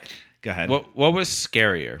is. Now, Go ahead. What was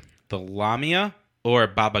scarier, the Lamia or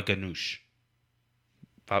Baba Ganoush?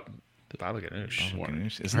 Baba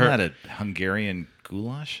Ganoush. Isn't that a Hungarian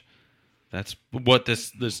goulash? That's what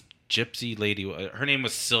this gypsy lady. Her name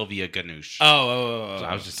was Sylvia Ganush. Oh. So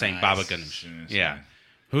I was just saying Nice. Baba Ganoush. Yeah.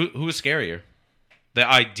 Who was scarier? The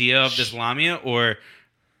idea of this Lamia or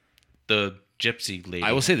the gypsy lady?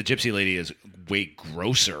 I will say the gypsy lady is way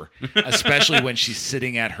grosser, especially when she's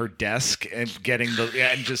sitting at her desk and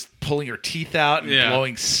and just pulling her teeth out and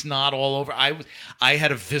blowing snot all over. I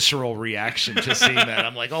had a visceral reaction to seeing that.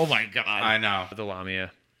 I'm like, oh my god! I know. The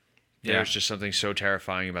Lamia. Yeah. There's just something so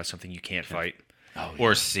terrifying about something you can't fight. Oh,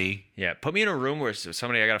 Or see. Yeah, put me in a room where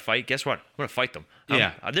somebody I got to fight. Guess what? I'm going to fight them.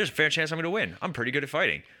 There's a fair chance I'm going to win. I'm pretty good at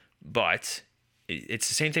fighting. But it's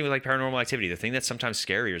the same thing with like Paranormal Activity. The thing that's sometimes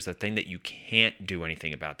scarier is the thing that you can't do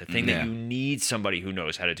anything about. The thing that you need somebody who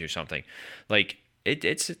knows how to do something. Like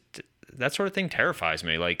it's that sort of thing terrifies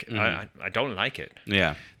me. Like I don't like it.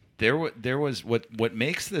 Yeah. There was what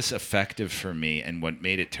makes this effective for me, and what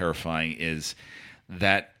made it terrifying is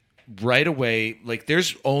that right away, like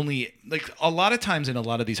there's only like a lot of times in a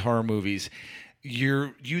lot of these horror movies,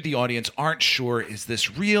 you the audience aren't sure, is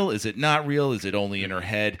this real? Is it not real? Is it only in her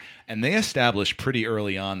head? And they establish pretty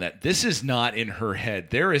early on that this is not in her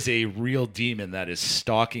head. There is a real demon that is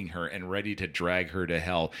stalking her and ready to drag her to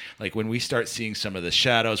hell. Like when we start seeing some of the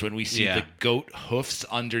shadows, when we see the goat hoofs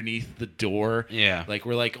underneath the door, like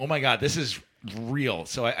we're like, oh my god, this is real.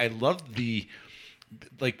 So I love the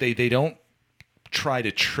like they don't try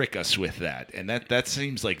to trick us with that, and that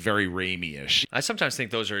seems like very Raimi-ish. I sometimes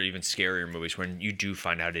think those are even scarier movies when you do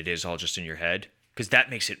find out it is all just in your head, because that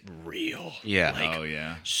makes it real. Yeah.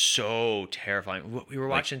 Like, so terrifying. We were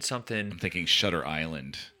watching something. I'm thinking Shutter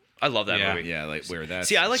Island. I love that movie. Yeah, like where that.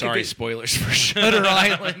 See, I like Sorry, spoilers for Shutter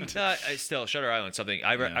Island. Still, Shutter Island. Something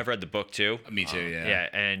I've read the book too. Me too. Yeah. Yeah,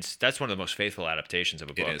 and that's one of the most faithful adaptations of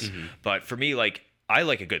a book. It is. But for me, like I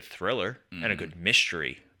like a good thriller and a good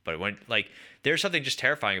mystery. But when like there's something just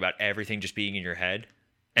terrifying about everything just being in your head,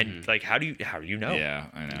 and like how do you know? Yeah,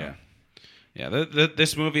 I know. Yeah.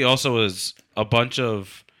 This movie also is a bunch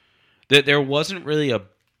of. There wasn't really a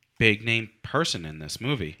big name person in this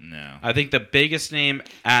movie. No. I think the biggest name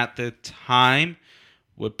at the time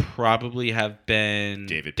would probably have been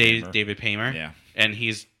David Paymer. David Paymer. Yeah. And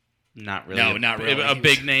he's not really not really. a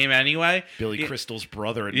big name anyway. Billy Crystal's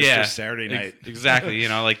brother in Mr. Saturday Night. Exactly. You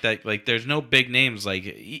know, like that. Like there's no big names. Like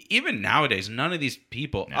even nowadays, none of these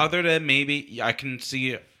people, other than maybe I can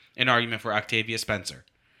see an argument for Octavia Spencer.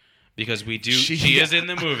 Because she is in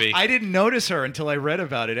the movie. I didn't notice her until I read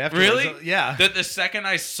about it after. Really? Yeah. The second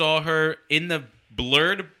I saw her in the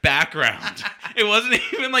blurred background, it wasn't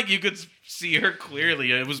even like you could see her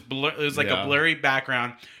clearly. It was It was like a blurry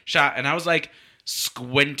background shot, and I was like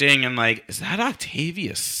squinting and like, is that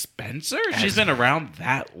Octavia Spencer? She's been around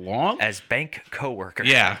that long As bank coworker.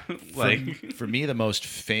 Yeah, like For me, the most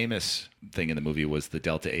famous thing in the movie was the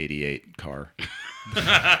Delta 88 car.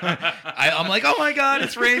 I'm like, oh my god,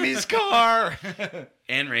 it's Raimi's car.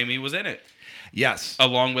 and Raimi was in it Yes.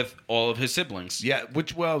 along with all of his siblings. Yeah.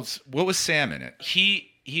 What was Sam in it? He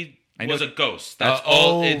was a ghost. That's Oh,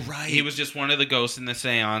 all. right. He was just one of the ghosts in the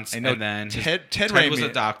seance, I know and then Ted Raimi Raimi was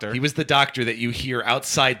a doctor. He was the doctor that you hear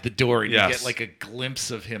outside the door, and Yes. you get like a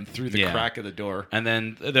glimpse of him through the crack of the door. And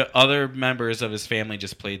then the other members of his family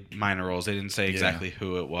just played minor roles. They didn't say exactly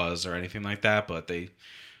who it was or anything like that, but they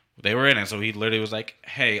were in it. So he literally was like,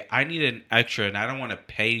 hey, I need an extra, and I don't want to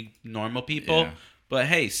pay normal people, but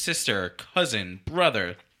hey, sister, cousin,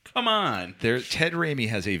 brother, come on. Ted Raimi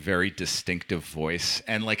has a very distinctive voice,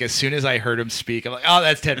 and like as soon as I heard him speak, I'm like, oh,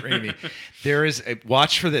 that's Ted Raimi.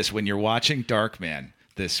 Watch for this when you're watching Darkman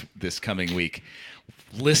this coming week.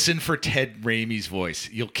 Listen for Ted Raimi's voice.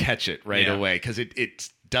 You'll catch it right away because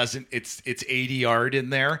it's 80 in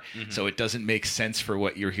there, so it doesn't make sense for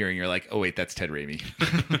what you're hearing. You're like, oh wait, that's Ted Raimi.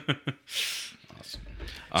 Awesome.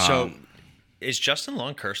 So, is Justin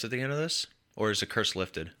Long cursed at the end of this, or is the curse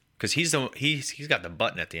lifted? Because he's got the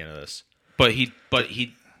button at the end of this. But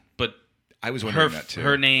I was wondering that too.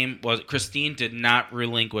 Her name was Christine. Did not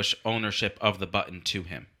relinquish ownership of the button to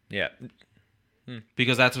him. Yeah.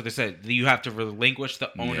 Because that's what they said. You have to relinquish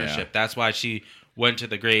the ownership. Yeah. That's why she went to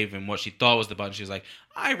the grave, and what she thought was the button. She was like,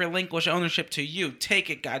 I relinquish ownership to you. Take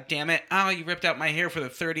it, goddammit. Oh, you ripped out my hair for the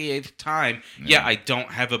 38th time. Yeah, I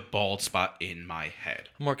don't have a bald spot in my head.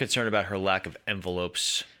 I'm more concerned about her lack of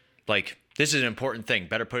envelopes. Like, this is an important thing.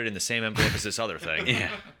 Better put it in the same envelope as this other thing. Yeah.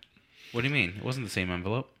 What do you mean? It wasn't the same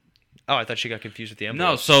envelope. Oh, I thought she got confused with the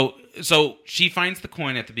No, envelope. so she finds the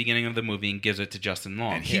coin at the beginning of the movie and gives it to Justin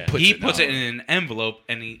Long. And he puts it in an envelope,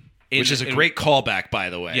 and which is a great callback, by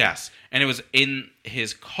the way. Yes, and it was in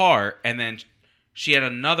his car, and then she had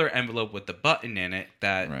another envelope with the button in it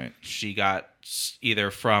that she got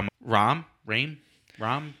either from Ram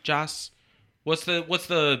Joss. What's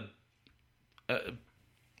the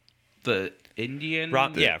the Indian.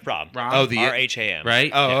 Rob. Ram, Oh, the RHAM.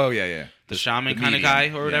 right. Oh, yeah. The shaman the kind of medium.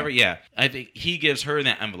 guy or whatever. Yeah. I think he gives her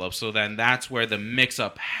that envelope. So then that's where the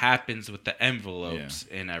mix-up happens with the envelopes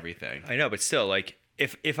and everything. I know, but still, like,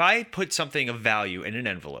 if I put something of value in an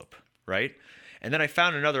envelope, right, and then I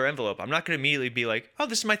found another envelope, I'm not going to immediately be like, oh,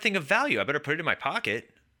 this is my thing of value. I better put it in my pocket.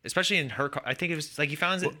 Especially in her car. I think it was like he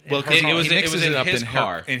found it. Well, in her car. he mixes in it up his in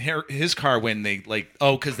car. his car when they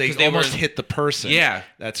because they they almost were- hit the person. Yeah.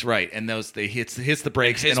 that's right. And they hits the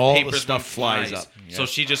brakes His and all the papers stuff went flies up. So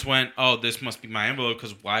she just went, oh, this must be my envelope,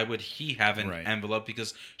 because why would he have an Right. envelope?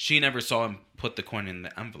 Because she never saw him put the coin in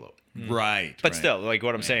the envelope. Right. But right. still, like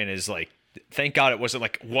what I'm saying is like, thank God it wasn't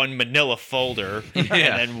like one manila folder and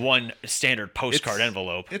then one standard postcard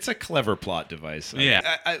envelope. It's a clever plot device.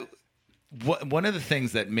 Yeah. One of the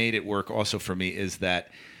things that made it work also for me is that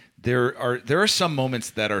there are some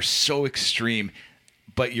moments that are so extreme,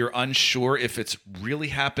 but you're unsure if it's really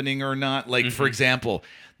happening or not. Like for example,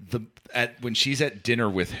 when she's at dinner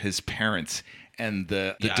with his parents and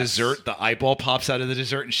the Yes. dessert, the eyeball pops out of the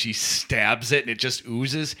dessert and she stabs it and it just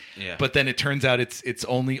oozes. Yeah. But then it turns out it's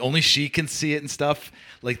only she can see it and stuff.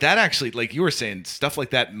 Like that actually, like you were saying, stuff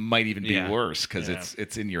like that might even be worse because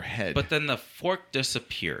it's in your head. But then the fork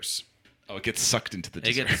disappears. Oh, it gets sucked into the It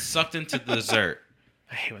dessert. gets sucked into the dessert.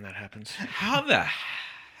 I hate when that happens. How the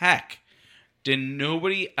heck did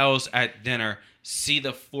nobody else at dinner see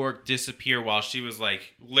the fork disappear while she was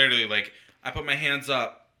like, literally, like, I put my hands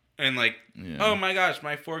up and like, oh my gosh,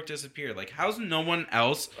 my fork disappeared. Like, how's no one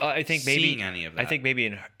else I think maybe seeing any of that? I think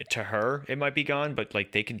maybe to her it might be gone, but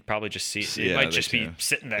like they can probably just see it. It Yeah, might they just be can.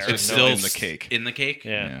 sitting there. it's and still no- in the cake. In the cake?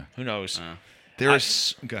 Yeah. Who knows?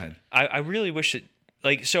 There's go ahead. I really wish that,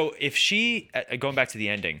 like, so if she, going back to the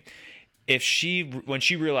ending, if she, when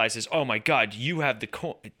she realizes, oh my God, you have the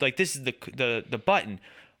coin, like this is the button.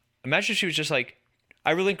 Imagine if she was just like,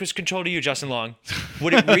 I relinquish control to you, Justin Long.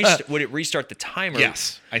 Would it restart the timer?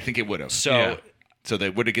 Yes, I think it would have. So, So they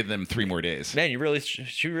would have given them 3 more days. man,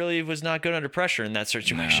 she really was not good under pressure in that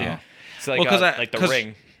situation. No. It's like, Well, 'cause like the 'cause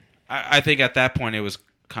ring. I think at that point it was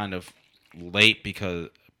kind of late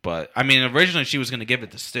but I mean, originally she was going to give it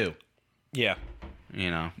to Stu, Yeah. you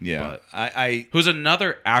know? Yeah, But who's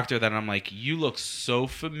another actor that I'm like, you look so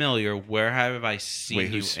familiar. Where have I seen wait,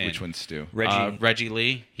 you in? which one's Stu? Reggie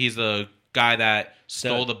Lee. He's the guy that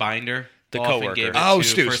stole the binder. the off and coworker. gave it Oh, to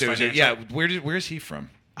Stu. First Financial. Yeah, where's he from?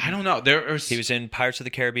 I don't know. He was in Pirates of the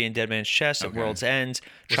Caribbean, Dead Man's Chest, At World's End,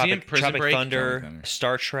 Was he in Prison Tropic Break? Thunder, Tropic Thunder.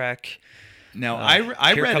 Star Trek. Now I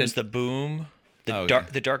Here read Comes the Boom, Oh,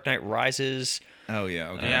 The Dark Knight Rises. Oh yeah,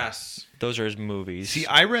 okay. Yes. Those are his movies. See,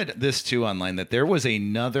 I read this too online that there was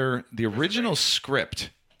the original script.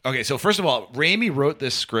 Okay, so first of all, Raimi wrote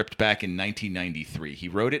this script back in 1993. He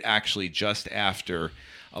wrote it actually just after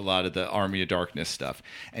a lot of the Army of Darkness stuff,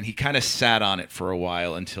 and he kind of sat on it for a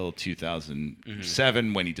while until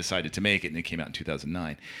 2007 when he decided to make it, and it came out in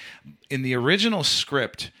 2009. In the original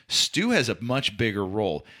script, Stu has a much bigger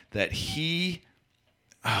role that he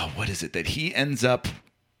ends up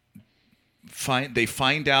they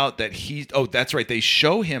find out that that's right, they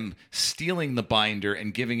show him stealing the binder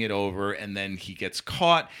and giving it over, and then he gets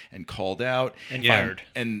caught and called out And fired.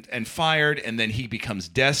 and fired, and then he becomes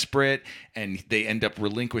desperate and they end up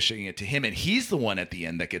relinquishing it to him, and he's the one at the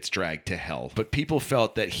end that gets dragged to hell. But people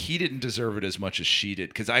felt that he didn't deserve it as much as she did,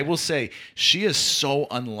 because I will say she is so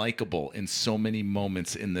unlikable in so many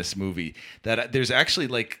moments in this movie that there's actually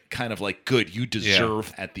like kind of like, good, you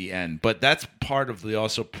deserve at the end. But that's part of the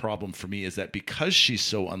also problem for me, is that because she's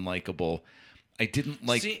so unlikable, I didn't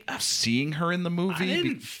like seeing her in the movie. I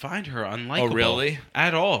didn't find her unlikable. Oh, really?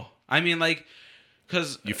 At all. I mean, like,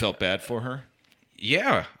 because You felt bad for her?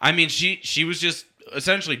 yeah, I mean, she was just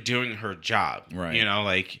essentially doing her job, Right. You know,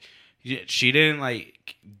 like she didn't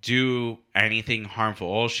like do anything harmful.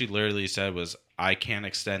 All she literally said was, "I can't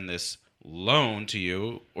extend this loan to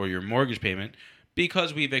you or your mortgage payment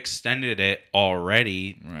because we've extended it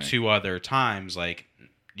already Right. 2 other times. Like,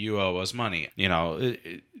 you owe us money." You know,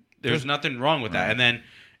 there's nothing wrong with that. Right. And then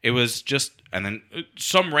it was just, and then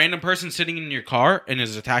some random person sitting in your car and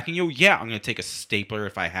is attacking you. Yeah, I'm going to take a stapler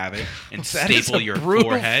if I have it and That is staple a your brutal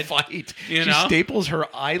forehead. fight. You She know? staples her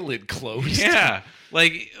eyelid closed. Yeah,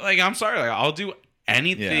 like I'm sorry, like I'll do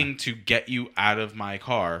anything to get you out of my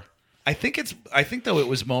car. I think though it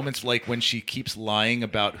was moments like when she keeps lying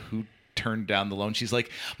about who turned down the loan. She's like,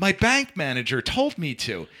 my bank manager told me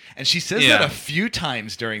to. And she says that a few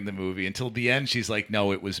times during the movie until the end. She's like,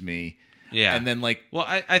 no, it was me. Yeah, And then like, well,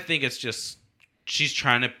 I think it's just she's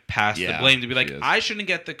trying to pass the Yeah, blame to be like, she is. I shouldn't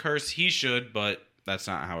get the curse, he should, but that's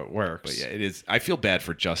not how it works. but yeah, it is. I feel bad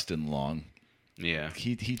for Justin Long. Yeah.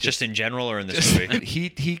 He Just in general or in this movie?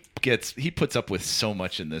 he puts up with so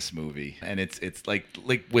much in this movie, and it's like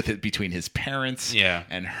with it between his parents,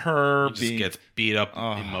 and her He just gets beat up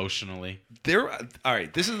emotionally. All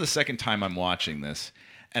right, this is the second time I'm watching this,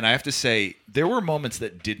 and I have to say there were moments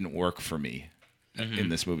that didn't work for me in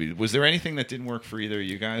this movie. Was there anything that didn't work for either of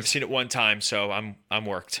you guys? I've seen it one time, so I'm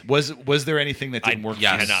worked. Was there anything that didn't work?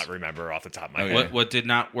 I cannot remember off the top of my head. What did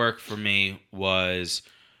not work for me was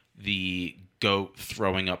the goat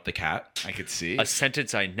throwing up the cat. I could see a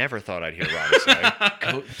sentence I never thought I'd hear Robbie say.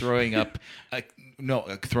 Goat throwing up.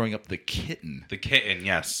 Throwing up the kitten. The kitten,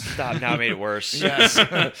 yes. Stop! Now I made it worse. Yes.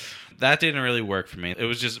 That didn't really work for me. It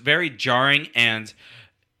was just very jarring, and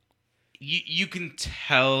you can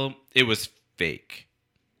tell it was fake.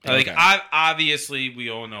 Like, Okay. obviously, we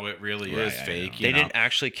all know it really is fake. They didn't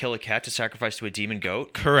actually kill a cat to sacrifice to a demon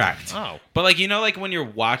goat? Correct. Oh. But, like, like when you're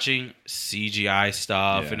watching CGI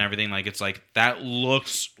stuff and everything, like, it's like, that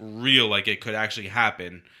looks real, like it could actually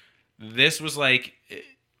happen. This was like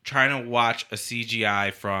trying to watch a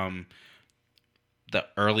CGI from the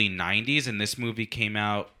early 90s, and this movie came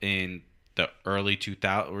out in the early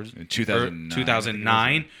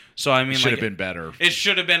 2009. So I mean, it should have been better. It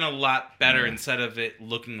should have been a lot better instead of it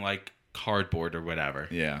looking like cardboard or whatever.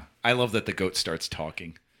 Yeah, I love that the goat starts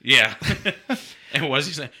talking. Yeah, and what is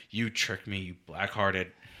he saying? You tricked me, you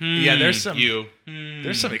black-hearted. Yeah, there's some There's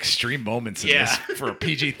there's some extreme moments in this for a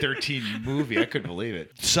PG-13 movie. I couldn't believe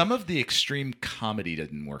it. Some of the extreme comedy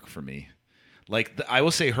didn't work for me. Like I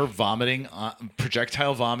will say, her vomiting,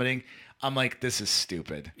 projectile vomiting. I'm like, this is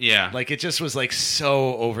stupid. Yeah. Like, it just was, like,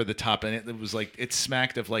 so over the top. And it was, like, it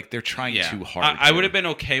smacked of, like, they're trying too hard. I would have been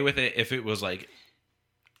okay with it if it was, like,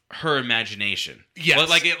 her imagination. Yes. But,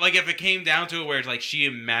 like, if it came down to it where it's, like, she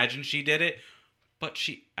imagined she did it, but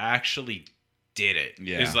she actually did it.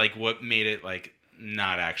 Yeah. Is, like, what made it, like,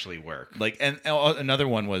 not actually work. Like, and another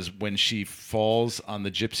one was when she falls on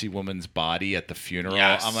the gypsy woman's body at the funeral.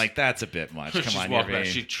 Yes. I'm like, that's a bit much. Come on, walking you're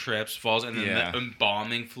back, she trips, falls, and then the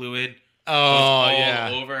embalming fluid Oh, all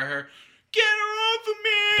yeah. over her. Get her off of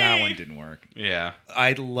me! That one didn't work. Yeah.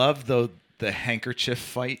 I love, though, the handkerchief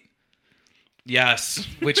fight, Yes.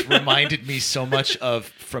 which reminded me so much of,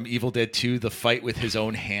 from Evil Dead 2, the fight with his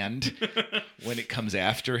own hand when it comes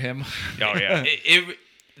after him. Oh, yeah.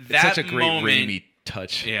 That Such a great moment, Raimi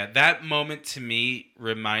touch. Yeah, that moment to me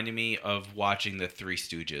reminded me of watching the Three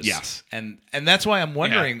Stooges. Yes, and that's why I'm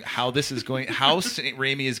wondering how this is going. How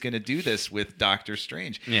Raimi is going to do this with Doctor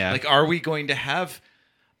Strange. Yeah, like, are we going to have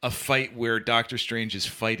a fight where Doctor Strange is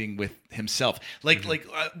fighting with himself? Like,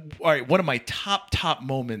 all right. One of my top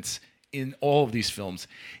moments in all of these films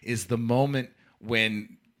is the moment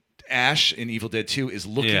when Ash in Evil Dead 2 is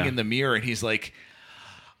looking in the mirror and he's like,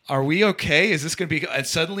 "Are we okay? Is this going to be?" And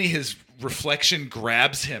suddenly his reflection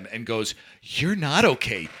grabs him and goes, "You're not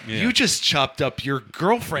okay. You just chopped up your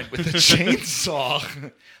girlfriend with a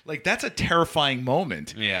chainsaw." Like, that's a terrifying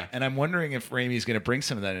moment. Yeah. And I'm wondering if Raimi's going to bring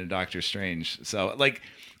some of that into Doctor Strange. So, like,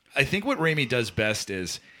 I think what Raimi does best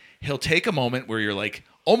is he'll take a moment where you're like,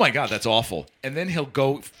 "Oh my God, that's awful." And then he'll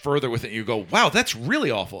go further with it. You go, "Wow, that's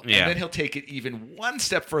really awful." Yeah. And then he'll take it even one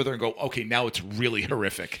step further and go, "Okay, now it's really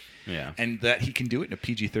horrific." Yeah. And that he can do it in a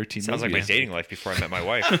PG-13 Sounds like movie. my dating life before I met my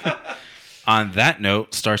wife. On that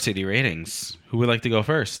note, Star City ratings. Who would like to go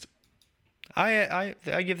first? I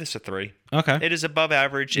give this a 3. Okay. It is above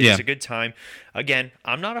average. It is a good time. Again,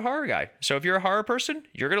 I'm not a horror guy. So if you're a horror person,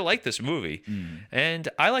 you're going to like this movie. And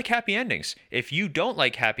I like happy endings. If you don't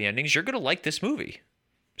like happy endings, you're going to like this movie.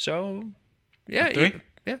 So, yeah. A 3?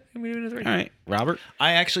 Yeah, I'm giving it a 3. All right. Robert?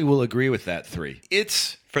 I actually will agree with that 3.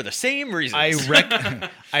 It's For the same reasons.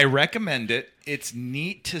 I recommend it. It's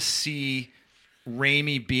neat to see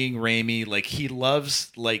Raimi being Raimi. Like, he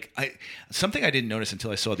loves, like, something I didn't notice until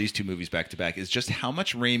I saw these two movies back to back is just how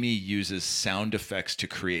much Raimi uses sound effects to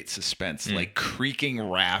create suspense, like creaking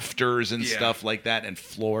rafters and stuff like that, and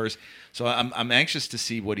floors. So I'm anxious to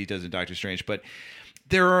see what he does in Doctor Strange. But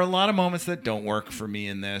there are a lot of moments that don't work for me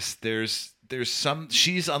in this. There's some,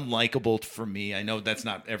 she's unlikable for me. I know that's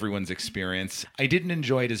not everyone's experience. I didn't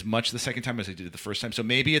enjoy it as much the second time as I did it the first time. So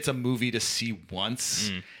maybe it's a movie to see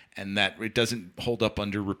once and that it doesn't hold up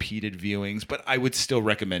under repeated viewings, but I would still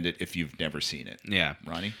recommend it if you've never seen it. Yeah.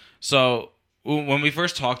 Ronnie? So when we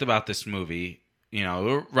first talked about this movie, you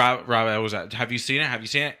know, Rob, I was at, have you seen it? Have you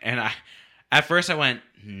seen it? And at first I went,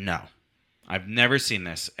 no, I've never seen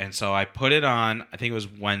this. And so I put it on, I think it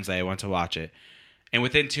was Wednesday, I went to watch it. And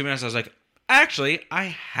within 2 minutes I was like, actually,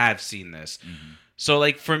 I have seen this. So,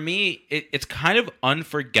 like, for me, it's kind of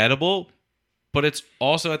unforgettable, but it's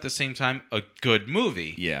also at the same time a good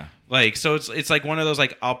movie. Yeah. Like, so it's like one of those,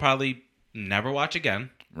 like, I'll probably never watch again.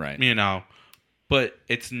 Right. You know, but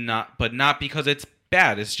it's not. But not because it's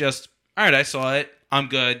bad. It's just all right. I saw it. I'm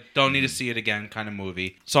good. Don't need to see it again kind of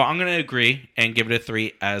movie. So I'm going to agree and give it a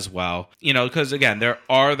 3 as well. Because again,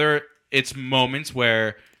 it's moments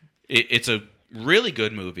where it's a really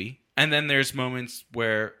good movie. And then there's moments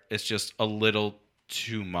where it's just a little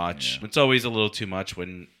too much. Yeah. It's always a little too much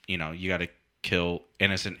when, you got to kill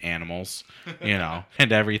innocent animals, and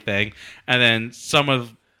everything. And then some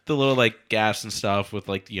of the little like gaps and stuff with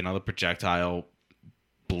like, the projectile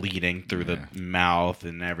bleeding through the mouth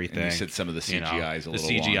and everything. And you said some of the CGI is a little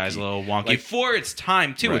wonky. The CGI is a little wonky. Like, for its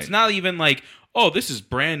time, too. Right. It's not even like, oh, this is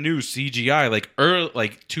brand new CGI, like early,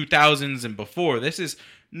 like 2000s and before. This is,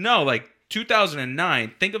 like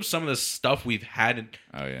 2009. Think of some of the stuff we've had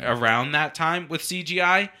around that time with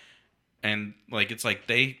CGI. And like it's like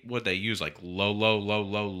they use like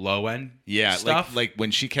low end stuff. Like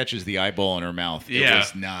when she catches the eyeball in her mouth, it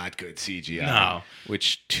was not good CGI. No.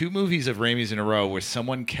 Which 2 movies of Raimi's in a row where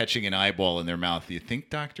someone catching an eyeball in their mouth, do you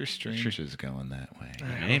think Doctor Strange is going that way?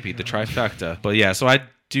 Maybe the trifecta. But yeah, so I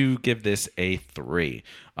do give this a 3.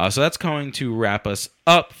 So that's going to wrap us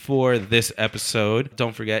up for this episode.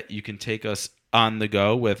 Don't forget, you can take us on the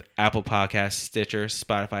go with Apple Podcasts, Stitcher,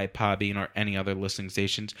 Spotify, Podbean, or any other listening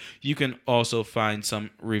stations. You can also find some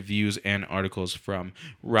reviews and articles from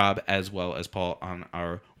Rob as well as Paul on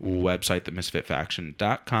our website,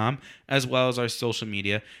 themisfitfaction.com, as well as our social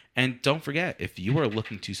media. And don't forget, if you are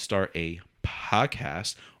looking to start a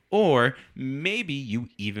podcast, or maybe you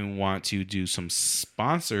even want to do some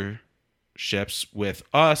sponsorships with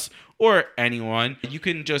us or anyone, you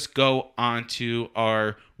can just go onto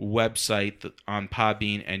our website on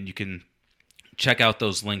Podbean and you can check out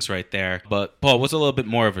those links right there. But Paul, what's a little bit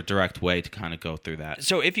more of a direct way to kind of go through that?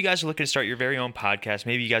 So if you guys are looking to start your very own podcast,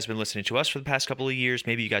 maybe you guys have been listening to us for the past couple of years,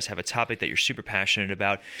 maybe you guys have a topic that you're super passionate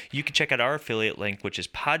about, you can check out our affiliate link, which is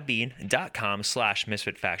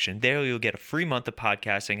podbean.com/misfitfaction. There you'll get a free month of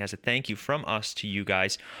podcasting as a thank you from us to you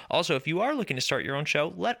guys. Also, if you are looking to start your own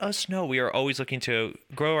show, let us know. We are always looking to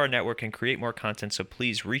grow our network and create more content, so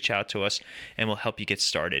please reach out to us and we'll help you get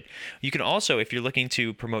started. You can also, if you're looking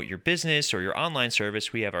to promote your business or your online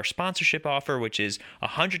service, we have our sponsorship offer, which is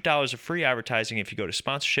 $100 of free advertising if you go to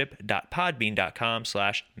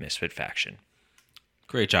sponsorship.podbean.com/misfitfaction.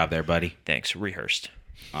 Great job there, buddy. Thanks. Rehearsed.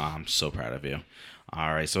 I'm so proud of you.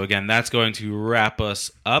 All right. So again, that's going to wrap us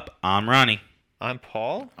up. I'm Ronnie. I'm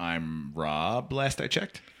Paul. I'm Rob. Last I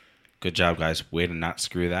checked. Good job, guys. Way to not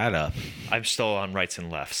screw that up. I'm still on rights and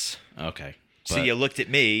lefts. Okay. See, you looked at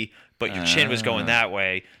me, but your chin was going that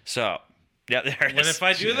way. So, yeah, there it is. What if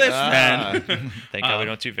I do this, man? Thank God we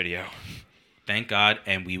don't do video. Thank God,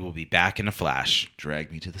 and we will be back in a flash.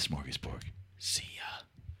 Drag me to the smorgasbord. See ya.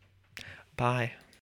 Bye.